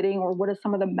questions you're getting, or what are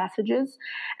some of the messages.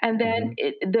 And then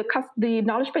Hmm. the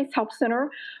knowledge based help center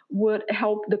would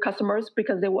help the customers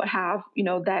because they will have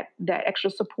that extra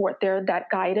support there, that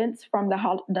guidance from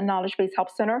the knowledge based help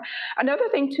center. Another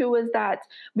thing too is that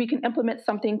we can implement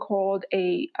something called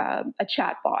a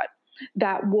chat bot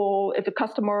that will, if a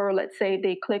customer, let's say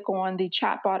they click on the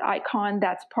chatbot icon,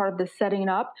 that's part of the setting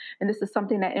up, and this is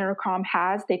something that Intercom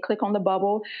has. They click on the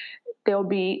bubble, they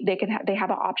have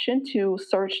an option to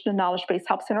search the knowledge based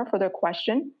help center for their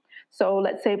question. So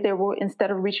let's say if they were, instead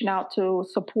of reaching out to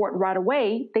support right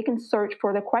away, they can search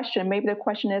for the question. Maybe the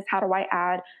question is, how do I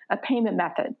add a payment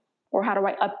method, or how do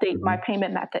I update my Hmm.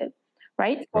 payment method?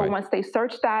 Right. So Right. once they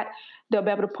search that, they'll be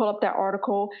able to pull up that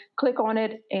article, click on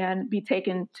it, and be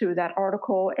taken to that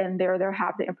article. And there they'll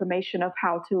have the information of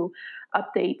how to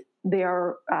update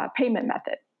their payment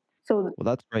method. So Well,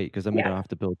 that's great because then we yes. don't have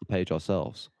to build the page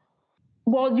ourselves.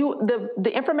 Well,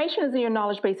 the information is in your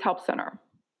knowledge based help center.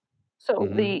 So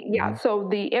Hmm. Hmm.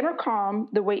 the intercom,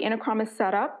 the way intercom is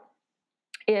set up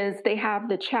is they have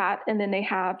the chat, and then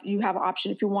you have an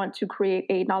option if you want to create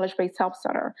a knowledge based help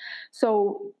center.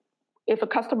 So if a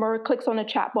customer clicks on the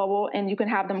chat bubble, and you can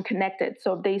have them connected.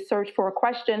 So if they search for a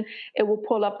question, it will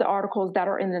pull up the articles that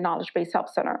are in the knowledge based help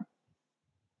center.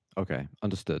 Okay,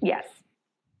 understood. Yes.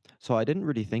 So I didn't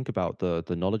really think about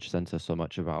the knowledge center so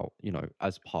much about,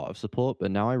 as part of support, but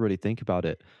now I really think about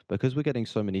it because we're getting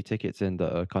so many tickets in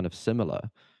that are kind of similar.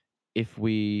 If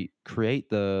we create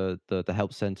the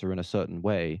help center in a certain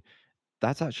way,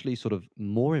 that's actually sort of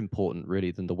more important really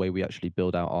than the way we actually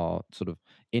build out our sort of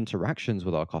interactions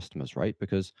with our customers, right?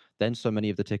 Because then so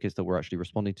many of the tickets that we're actually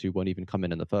responding to won't even come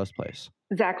in the first place.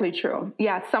 Exactly true.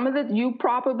 Yeah, some of the you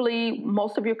probably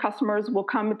most of your customers will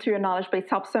come to your knowledge based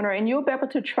help center, and you'll be able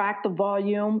to track the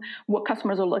volume, what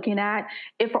customers are looking at,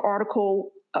 if an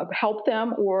article helped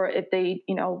them, or if they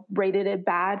rated it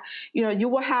bad. You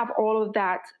will have all of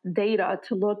that data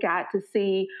to look at to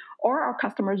see, are our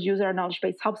customers using our knowledge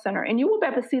based help center, and you will be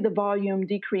able to see the volume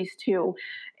decrease too,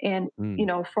 and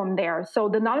Mm, from there. So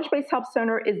the knowledge based help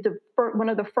center is one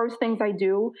of the first things I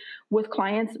do with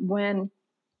clients when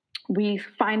we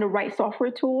find the right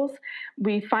software tools.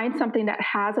 We find something that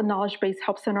has a knowledge based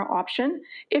help center option.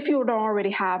 If you don't already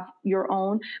have your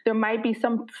own, there might be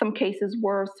some cases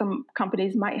where some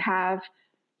companies might have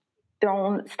their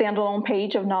own standalone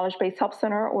page of knowledge based help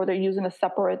center, or they're using a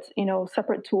separate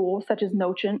tool such as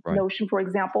right. Notion, for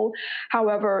example.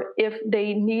 However, if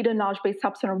they need a knowledge based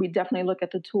help center, we definitely look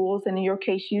at the tools, and in your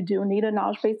case you do need a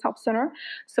knowledge based help center.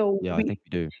 So Yeah, I we think we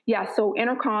do. Yeah, so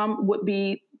Intercom would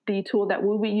be the tool that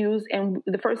we would use. And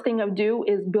the first thing I would do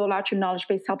is build out your knowledge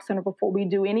based help center before we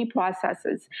do any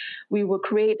processes. We will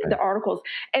create the Okay. articles.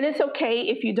 And it's okay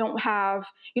if you don't have,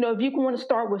 if you want to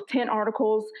start with 10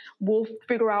 articles, we'll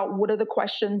figure out what are the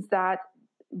questions that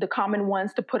the common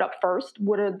ones to put up first.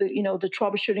 What are the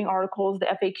troubleshooting articles, the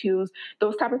FAQs,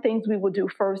 those type of things we will do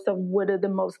first, of what are the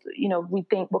most, we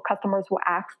think what customers will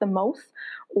ask the most,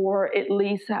 or at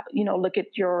least, look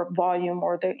at your volume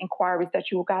or the inquiries that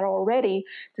you got already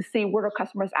to see what are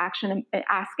customers action and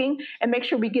asking, and make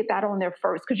sure we get that on there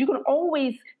first, because you can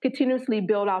always continuously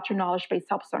build out your knowledge based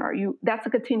help center. That's a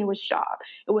continuous job.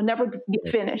 It will never get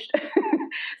Right. finished.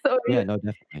 So Yeah, no,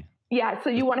 definitely. yeah, so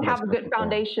you That's want to what that's have a there good for.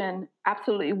 foundation,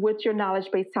 absolutely, with your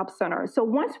knowledge-based help center. So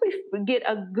once we get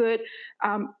a good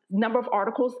number of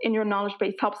articles in your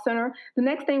knowledge-based help center, the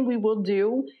next thing we will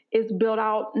do is build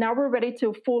out. Now we're ready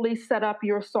to fully set up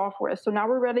your software. So now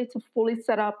we're ready to fully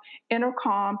set up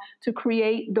Intercom to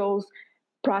create those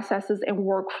processes and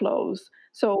workflows.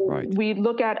 So Right. we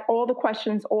look at all the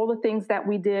questions, all the things that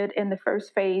we did in the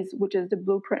first phase, which is the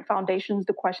blueprint foundations,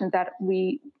 the questions that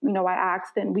I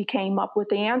asked and we came up with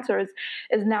the answers,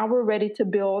 is now we're ready to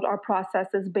build our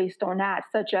processes based on that,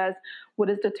 such as what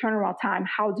is the turnaround time?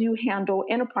 How do you handle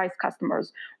enterprise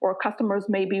customers, or customers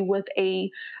maybe with a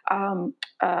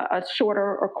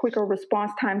shorter or quicker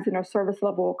response times in our service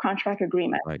level or contract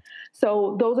agreement? Right.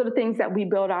 So those are the things that we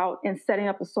build out in setting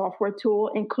up a software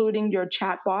tool, including your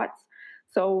chat bots.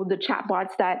 So the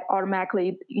chatbots that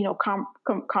automatically,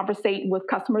 conversate with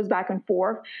customers back and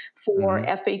forth for Hmm.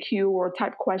 FAQ or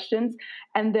type questions.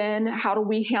 And then how do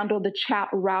we handle the chat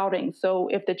routing? So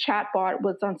if the chatbot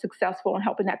was unsuccessful in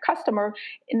helping that customer,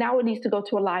 now it needs to go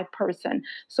to a live person.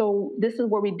 So this is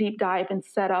where we deep dive and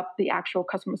set up the actual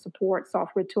customer support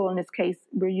software tool. In this case,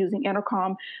 we're using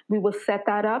Intercom. We will set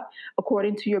that up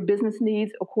according to your business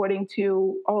needs, according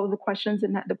to all of the questions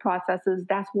and the processes.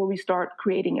 That's where we start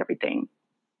creating everything.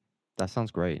 That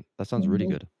sounds great. That sounds really Mhm.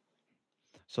 good.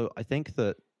 So I think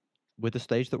that with the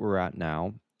stage that we're at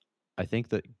now, I think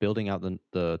that building out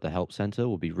the help center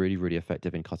will be really, really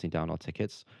effective in cutting down our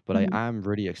tickets. But I Mhm. am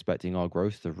really expecting our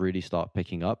growth to really start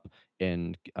picking up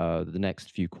in the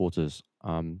next few quarters.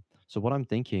 So what I'm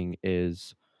thinking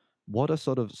is, what are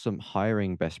sort of some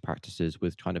hiring best practices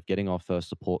with kind of getting our first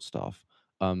support staff?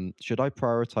 Should I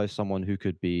prioritize someone who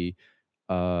could be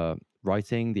uh,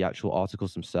 writing the actual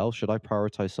articles themselves? Should I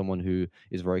prioritize someone who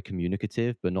is very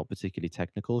communicative but not particularly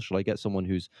technical? Should I get someone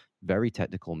who's very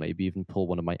technical, maybe even pull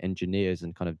one of my engineers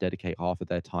and kind of dedicate half of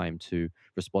their time to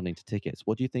responding to tickets?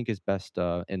 What do you think is best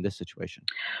in this situation?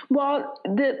 Well,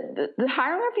 the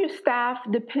hiring of your staff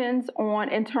depends on,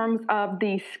 in terms of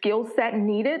the skill set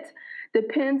needed,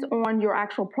 depends on your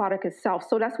actual product itself.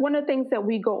 So that's one of the things that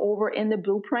we go over in the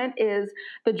blueprint is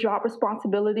the job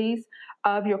responsibilities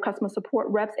of your customer support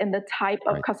reps and the type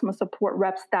of Right. customer support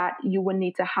reps that you would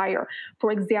need to hire. For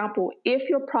example, if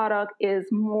your product is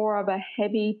more of a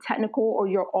heavy technical, or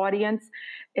your audience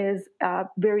is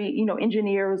very,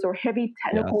 engineers or heavy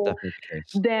Yeah, that's technical, definitely the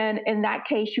case. then in that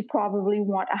case, you probably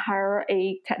want to hire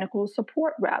a technical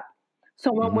support rep,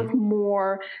 someone Hmm. with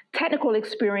more technical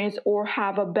experience, or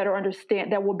have a better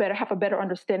understand that will better have a better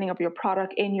understanding of your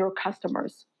product and your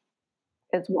customers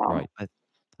as well. Right.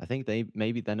 I think they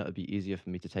maybe then it would be easier for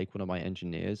me to take one of my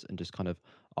engineers and just kind of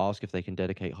ask if they can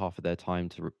dedicate half of their time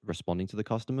to responding to the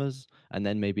customers, and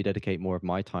then maybe dedicate more of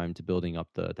my time to building up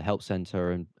the help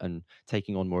center and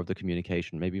taking on more of the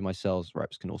communication. Maybe my sales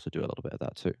reps can also do a little bit of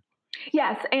that too.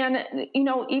 Yes, and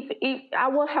if I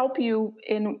will help you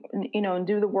and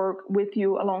do the work with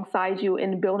you alongside you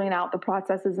in building out the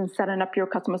processes and setting up your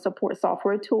customer support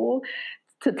software tool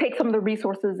to take some of the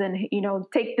resources and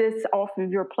take this off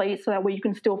of your plate, so that way you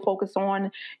can still focus on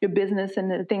your business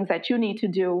and the things that you need to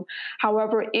do.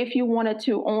 However, if you wanted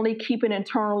to only keep it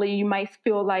internally, you might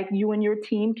feel like you and your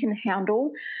team can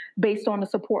handle based on the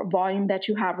support volume that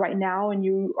you have right now, and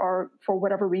you are, for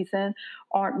whatever reason,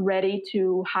 aren't ready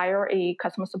to hire a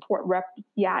customer support rep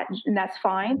yet, and that's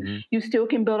fine. Hmm. You still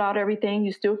can build out everything,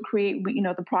 you still create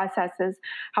the processes.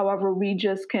 However, we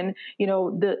just can,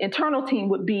 the internal team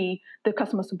would be the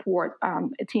customer support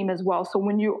team as well. So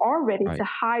when you are ready to Right.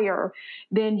 hire,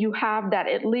 then you have that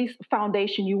at least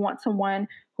foundation. You want someone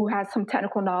who has some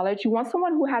technical knowledge. You want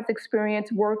someone who has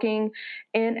experience working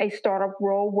in a startup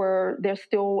role where they're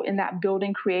still in that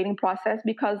building, creating process.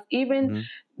 Because even Hmm.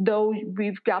 though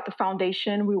we've got the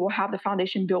foundation, we will have the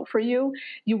foundation built for you.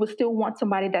 You will still want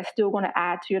somebody that's still going to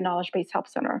add to your knowledge based help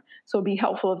center. So it'd be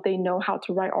helpful if they know how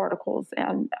to write articles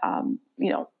and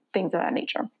things of that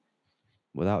nature.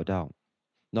 Without a doubt.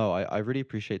 No, I really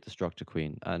appreciate the structure,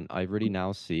 Queen, and I really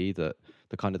now see that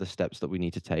the kind of the steps that we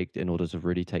need to take in order to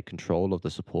really take control of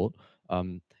the support.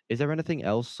 Is there anything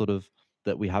else sort of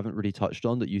that we haven't really touched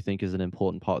on that you think is an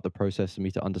important part of the process for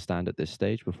me to understand at this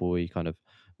stage before we kind of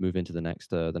move into the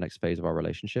next phase of our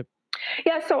relationship?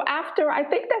 Yeah, so after, I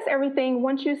think that's everything.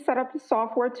 Once you set up the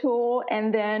software tool,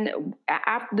 and then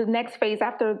after the next phase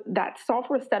after that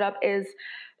software setup is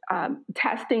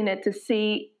testing it to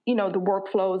see the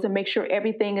workflows and make sure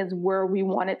everything is where we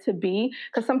want it to be,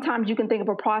 because sometimes you can think of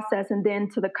a process and then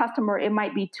to the customer it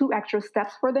might be two extra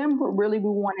steps for them, but really we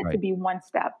want it to Right. be one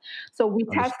step. So we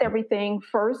test Understood. everything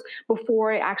first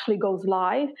before it actually goes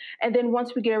live, and then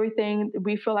once we get everything,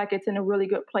 we feel like it's in a really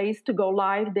good place to go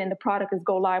live, then the product is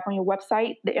go live on your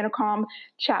website. The Intercom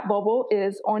chat bubble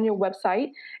is on your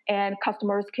website, and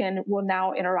customers can will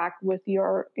now interact with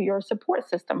your support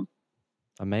system.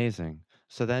 Amazing.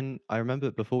 So then I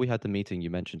remember before we had the meeting, you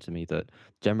mentioned to me that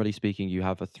generally speaking, you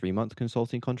have a 3-month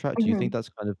consulting contract. Do you think Mhm. that's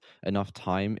kind of enough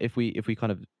time if we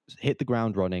kind of hit the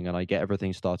ground running and I get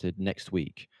everything started next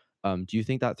week? Do you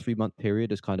think that 3-month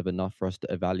period is kind of enough for us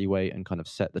to evaluate and kind of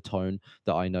set the tone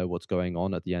that I know what's going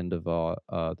on at the end of our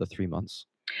the 3 months?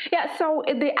 Yeah, so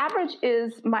the average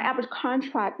is my average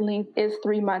contract length is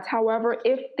 3 months. However,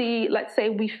 if let's say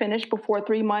we finish before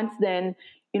 3 months, then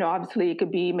obviously it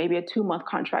could be maybe a 2 month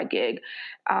contract gig,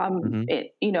 Hmm.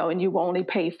 and you only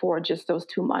pay for just those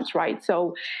 2 months, right?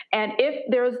 So, and if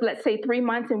there's, let's say, 3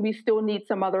 months and we still need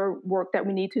some other work that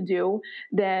we need to do,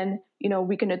 then,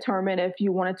 we can determine if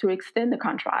you wanted to extend the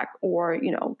contract or,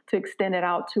 to extend it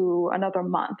out to another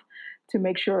month to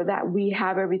make sure that we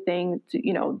have everything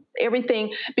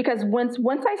everything, because once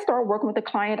I start working with a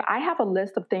client, I have a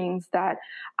list of things that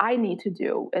I need to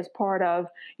do as part of,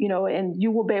 and you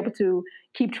will be able to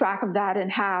keep track of that and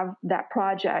have that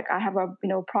project. I have a,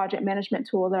 project management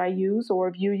tool that I use, or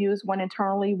if you use one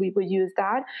internally, we would use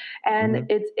that. And Hmm.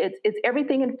 it's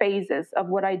everything in phases of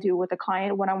what I do with a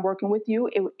client when I'm working with you.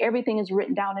 Everything is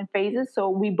written down in phases, so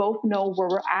we both know where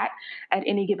we're at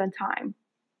any given time.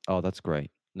 Oh, that's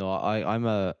great. No, I'm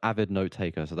a avid note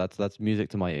taker, so that's music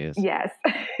to my ears. Yes.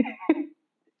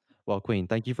 Well, Queen,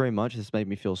 thank you very much. This made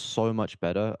me feel so much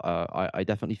better. I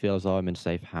definitely feel as though I'm in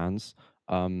safe hands.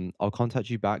 I'll contact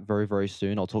you back very, very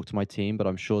soon. I'll talk to my team, but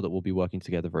I'm sure that we'll be working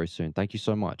together very soon. Thank you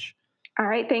so much. All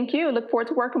right. Thank you. Look forward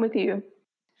to working with you.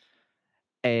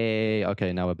 Hey,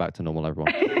 okay, now we're back to normal,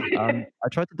 everyone. I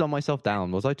tried to dumb myself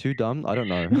down. Was I too dumb? I don't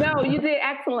know. No, you did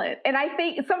excellent. And I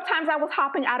think sometimes I was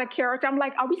hopping out of character. I'm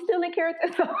like, are we still in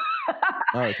character? So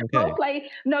No, it's role okay.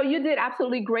 play. No, you did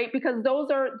absolutely great, because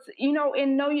those are,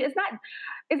 and no, it's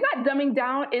not dumbing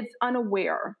down, it's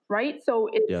unaware, right? So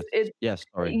Yes. it's Yes.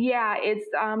 Sorry. yeah,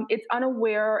 it's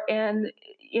unaware, and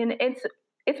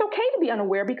it's okay to be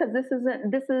unaware, because this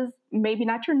is maybe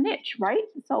not your niche, right?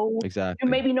 So you Exactly.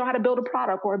 maybe know how to build a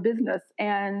product or a business,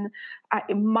 and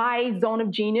my zone of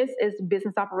genius is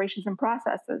business operations and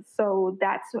processes. So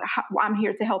that's how I'm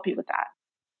here to help you with that.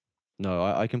 No,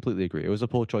 I completely agree. It was a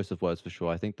poor choice of words for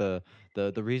sure. I think the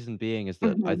reason being is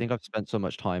that I Hmm. think I've spent so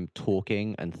much time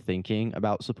talking and thinking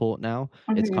about support now.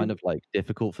 It's kind Hmm. of like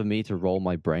difficult for me to roll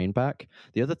my brain back.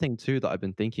 The other thing too that I've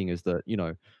been thinking is that,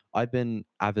 I've been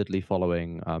avidly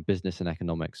following business and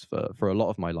economics for a lot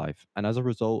of my life. And as a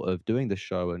result of doing this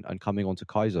show and coming onto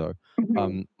Kaizo,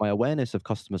 Hmm. my awareness of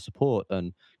customer support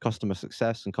and customer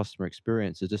success and customer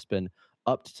experience has just been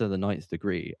upped to the ninth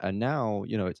degree. And now,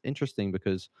 it's interesting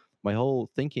because my whole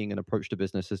thinking and approach to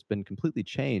business has been completely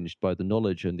changed by the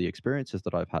knowledge and the experiences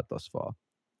that I've had thus far.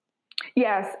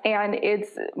 Yes, and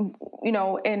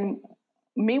and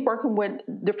me working with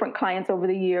different clients over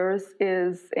the years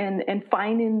is, and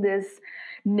finding this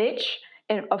niche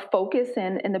and a focus,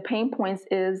 and the pain points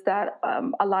is that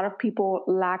a lot of people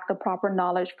lack the proper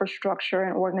knowledge for structure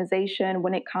and organization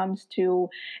when it comes to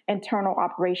internal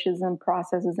operations and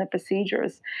processes and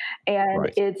procedures. And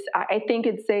Right. I think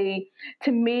it's a,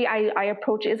 to me, I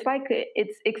approach it, it's like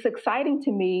it's exciting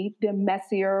to me, the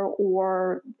messier,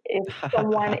 or if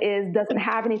someone is doesn't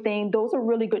have anything, those are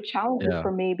really good challenges Yeah.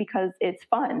 for me, because it's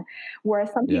fun.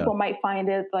 Whereas some Yeah. people might find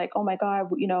it like, oh my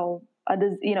god,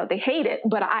 they hate it,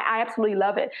 but I absolutely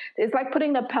love it. It's like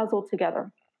putting a puzzle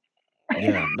together.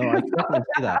 Yeah. No, I can definitely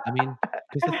see that. I mean,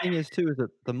 because the thing is too is that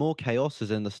the more chaos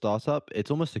is in the startup,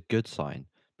 it's almost a good sign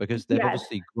because they've Yes.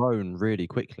 obviously grown really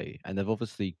quickly and they've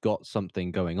obviously got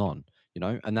something going on,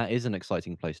 and that is an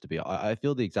exciting place to be. I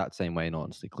feel the exact same way in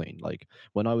Honestly Clean. Like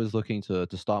when I was looking to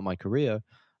start my career,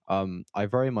 I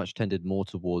very much tended more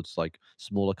towards like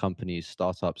smaller companies,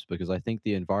 startups, because I think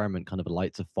the environment kind of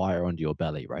lights a fire under your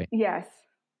belly, right? Yes.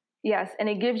 Yes, and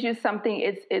it gives you something.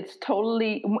 It's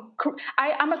totally.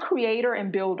 I'm a creator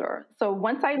and builder. So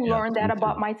once I Yes, learned that me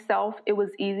about too. myself, it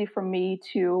was easy for me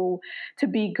to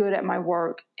be good at my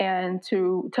work and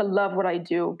to love what I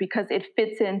do, because it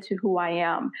fits into who I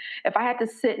am. If I had to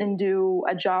sit and do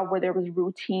a job where there was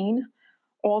routine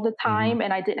all the Hmm. time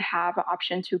and I didn't have an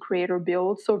option to create or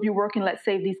build. So if you're working, let's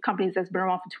say these companies that's been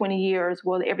around for 20 years,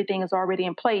 well, everything is already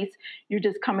in place. You're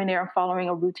just coming there and following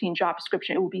a routine job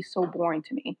description. It would be so boring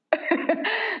to me.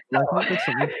 Well, I think So there's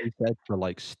something to be said for,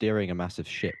 like, steering a massive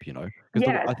ship, you know? 'Cause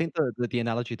yes. I think the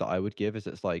analogy that I would give is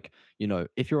it's like,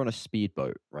 if you're on a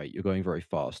speedboat, right, you're going very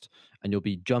fast, and you'll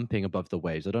be jumping above the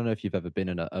waves. I don't know if you've ever been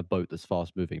in a boat that's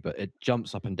fast moving, but it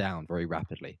jumps up and down very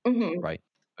rapidly, Hmm. right?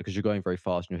 Because you're going very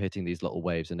fast and you're hitting these little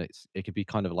waves, and it could be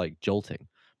kind of like jolting.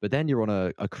 But then you're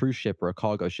on a cruise ship or a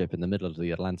cargo ship in the middle of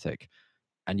the Atlantic,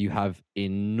 and you have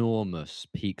enormous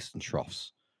peaks and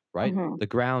troughs, right? Hmm. The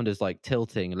ground is like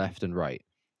tilting left and right.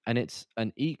 And it's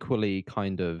an equally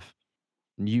kind of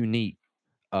unique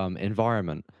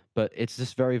environment, but it's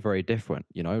just very, very different,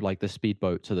 like the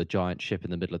speedboat to the giant ship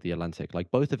in the middle of the Atlantic. Like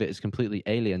both of it is completely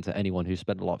alien to anyone who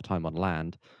spent a lot of time on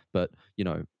land. But,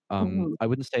 Mhm. I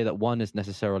wouldn't say that one is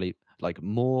necessarily like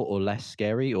more or less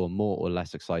scary or more or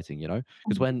less exciting, you know?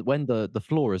 Because Mhm. when the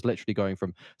floor is literally going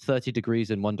from 30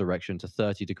 degrees in one direction to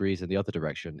 30 degrees in the other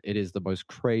direction, it is the most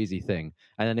crazy thing.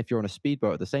 And then if you're on a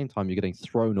speedboat at the same time, you're getting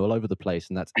thrown all over the place,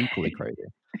 and that's equally crazy.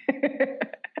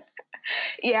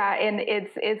 Yeah, and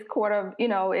it's sort of,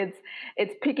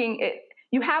 it's picking it.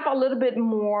 You have a little bit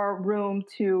more room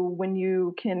to when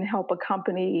you can help a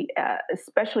company,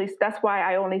 especially that's why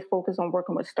I only focus on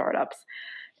working with startups.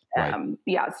 Right.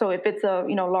 Yeah, so if it's a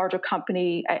larger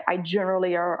company, I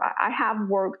generally are. I have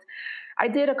worked. I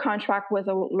did a contract with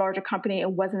a larger company.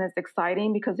 It wasn't as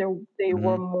exciting because they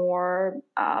were Mhm. more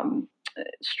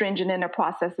stringent in their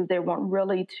processes. They weren't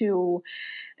really too.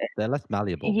 They're less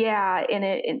malleable. Yeah, and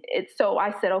it so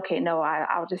I said, okay, no,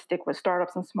 I'll just stick with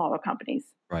startups and smaller companies.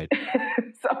 Right.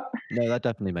 So No, that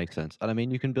definitely makes sense. And I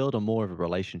mean, you can build a more of a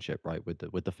relationship, right, with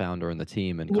the founder and the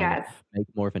team and kind of yes, make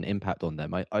more of an impact on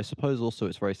them. I suppose also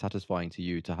it's very satisfying to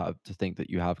you to think that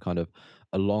you have kind of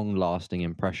a long lasting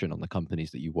impression on the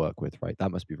companies that you work with, right?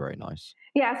 That must be very nice.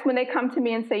 yes, when they come to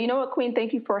me and say, you know what, Queen,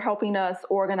 thank you for helping us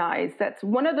organize. That's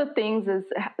one of the things is,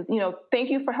 thank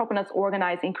you for helping us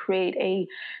organize and create a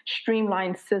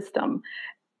streamlined system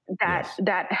Yes.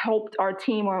 that helped our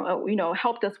team or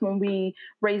helped us when we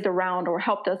raised a round or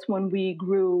helped us when we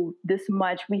grew this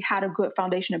much. We had a good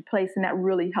foundation in place and that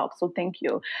really helped, so thank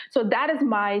you. So that is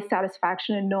my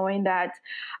satisfaction in knowing that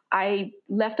I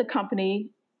left the company.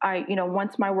 I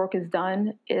once my work is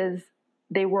done, is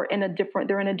they're in a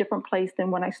different place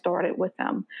than when I started with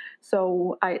them.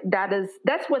 So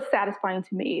that's what's satisfying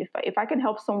to me. If I can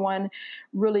help someone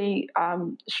really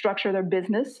structure their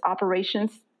business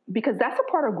operations, because that's a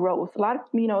part of growth. A lot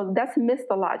of that's missed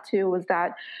a lot too, is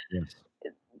that Yes.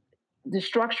 the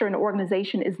structure and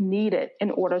organization is needed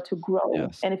in order to grow.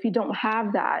 Yes. And if you don't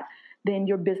have that, then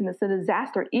your business is a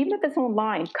disaster. Even if it's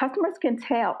online, customers can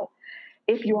tell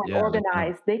if you're Yeah, they can.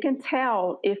 unorganized. They can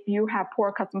tell if you have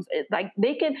poor customers. Like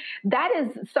they can, that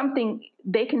is something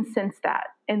they can sense that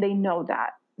and they know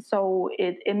that. So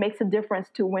it makes a difference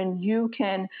to when you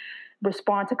can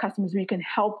respond to customers, you can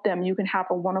help them, you can have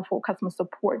a wonderful customer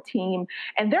support team.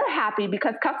 And they're happy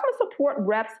because customer support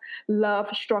reps love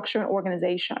structure and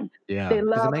organization. Yeah, They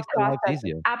because it love makes their lives process,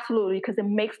 easier. absolutely, because it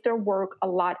makes their work a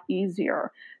lot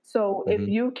easier. So if Mhm.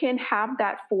 you can have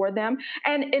that for them,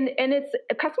 and it's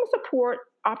customer support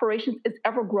operations is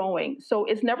ever growing. So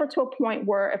it's never to a point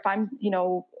where if I'm,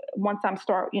 once I'm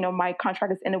start, my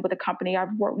contract is ended with a company,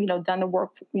 I've worked, done the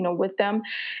work, with them.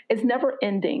 It's never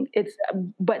ending.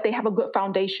 But they have a good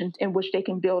foundation in which they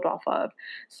can build off of.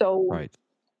 So Right.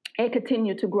 and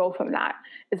continue to grow from that.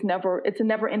 It's a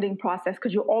never ending process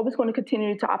because you're always going to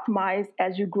continue to optimize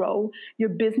as you grow your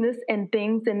business and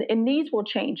things and needs will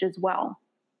change as well.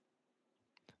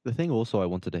 The thing also I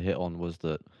wanted to hit on was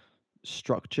that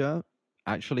structure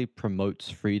actually promotes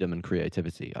freedom and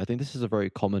creativity. I think this is a very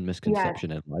common Yes,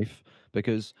 misconception in life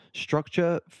because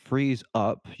structure frees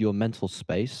up your mental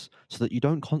space so that you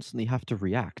don't constantly have to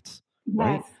react,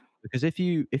 right? yes, Because if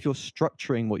you're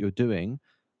structuring what you're doing,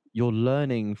 you're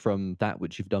learning from that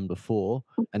which you've done before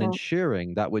and mhm,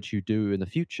 ensuring that which you do in the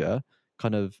future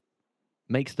kind of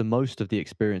makes the most of the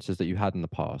experiences that you had in the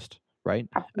past, right?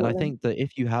 And I absolutely. think that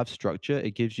if you have structure,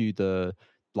 it gives you the,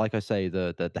 like I say,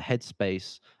 the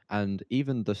headspace and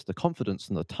even just the confidence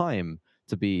and the time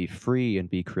to be free and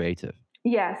be creative.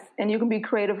 Yes, and you can be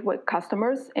creative with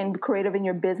customers and creative in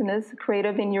your business,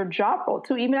 creative in your job role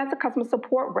too. Even as a customer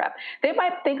support rep, they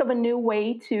might think of a new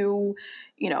way to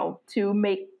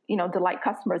make delight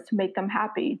customers, to make them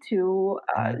happy.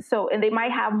 Mhm. And they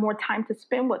might have more time to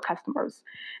spend with customers,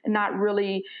 and not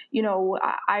really.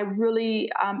 I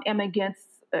really am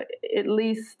against at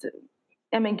least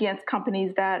am against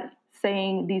companies that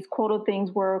saying these quota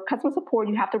things where customer support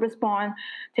you have to respond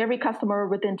to every customer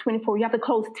within 24, you have to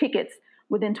close tickets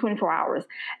within 24 hours,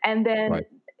 and then Right.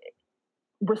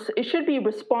 it should be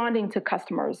responding to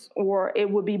customers, or it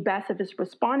would be best if it's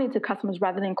responding to customers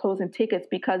rather than closing tickets,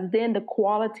 because then the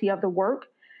quality of the work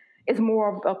is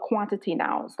more of a quantity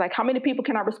now. It's like how many people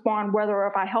can I respond, whether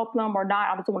if I help them or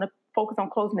not. I just want to focus on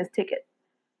closing this ticket.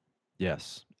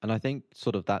 Yes. And I think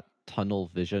sort of that tunnel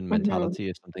vision Hmm. mentality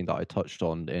is something that I touched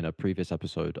on in a previous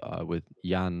episode with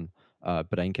Jan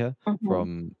Brenke Hmm.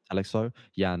 from Alexo.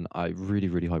 Jan, I really,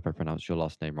 really hope I pronounced your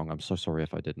last name wrong. I'm so sorry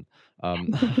if I didn't.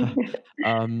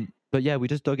 But yeah, we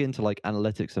just dug into like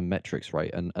analytics and metrics,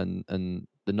 right? And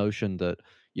the notion that,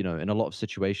 in a lot of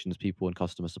situations, people in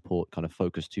customer support kind of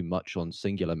focus too much on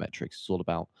singular metrics. It's all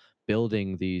about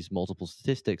building these multiple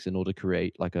statistics in order to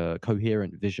create like a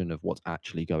coherent vision of what's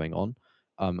actually going on.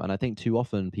 And I think too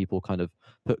often people kind of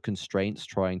put constraints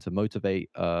trying to motivate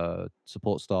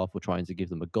support staff or trying to give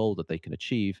them a goal that they can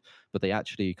achieve, but they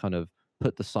actually kind of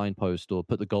put the signpost or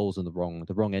put the goals in the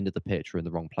wrong end of the pitch or in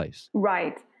the wrong place.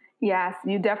 Right. Yes,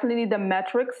 you definitely need the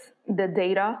metrics, the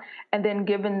data, and then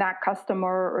given that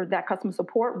customer or that customer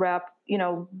support rep,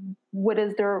 what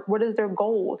is their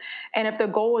goal? And if the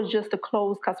goal is just to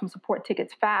close customer support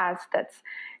tickets fast,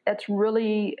 that's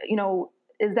really,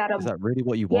 is that a Is that really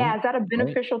what you yeah, want? is that a Right?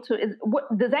 beneficial to is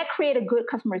what does that create a good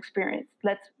customer experience?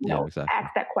 Let's, Yeah, exactly.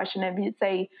 ask that question. If you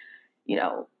say, you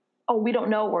know, oh, we don't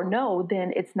know or no,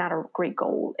 then it's not a great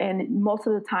goal. And most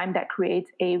of the time that creates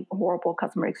a horrible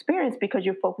customer experience because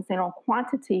you're focusing on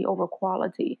quantity over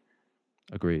quality.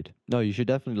 Agreed. No, you should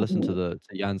definitely listen to Mhm. the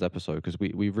Jan's episode because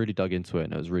we really dug into it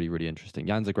and it was really really interesting.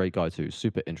 Jan's a great guy too,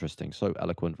 super interesting, so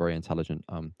eloquent, very intelligent.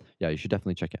 Yeah, you should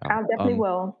definitely check it out. I definitely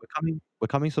will. We're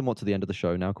coming somewhat to the end of the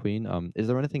show now, Queen. Is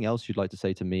there anything else you'd like to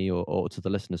say to me or to the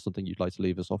listeners? Something you'd like to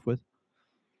leave us off with?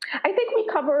 I think we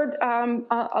covered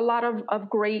a lot of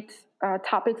great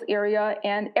topics area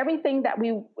and everything that we.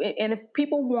 And if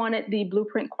people wanted the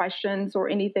blueprint questions or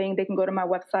anything, they can go to my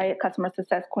website,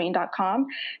 customersuccessqueen.com,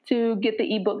 to get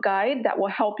the ebook guide that will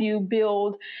help you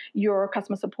build your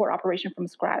customer support operation from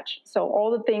scratch. So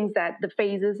all the things that the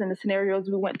phases and the scenarios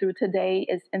we went through today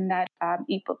is in that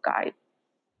ebook guide.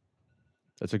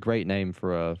 It's a great name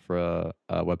for a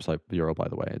website bureau, by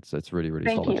the way. It's really really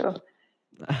Thank solid. you.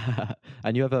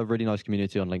 And you have a really nice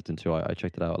community on LinkedIn too. I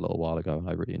checked it out a little while ago.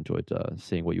 I really enjoyed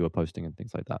seeing what you were posting and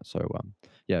things like that. So,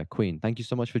 yeah, Queen, thank you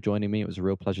so much for joining me. It was a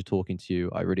real pleasure talking to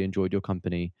you. I really enjoyed your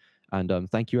company. And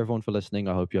thank you, everyone, for listening.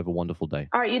 I hope you have a wonderful day.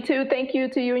 All right, you too. Thank you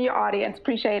to you and your audience.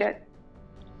 Appreciate it.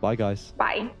 Bye, guys.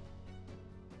 Bye.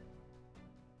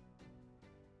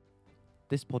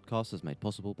 This podcast is made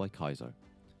possible by Kaizo.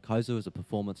 Kaizo is a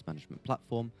performance management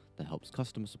platform that helps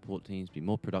customer support teams be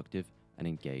more productive and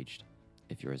engaged.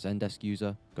 If you're a Zendesk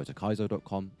user, go to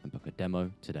kaizo.com and book a demo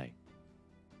today.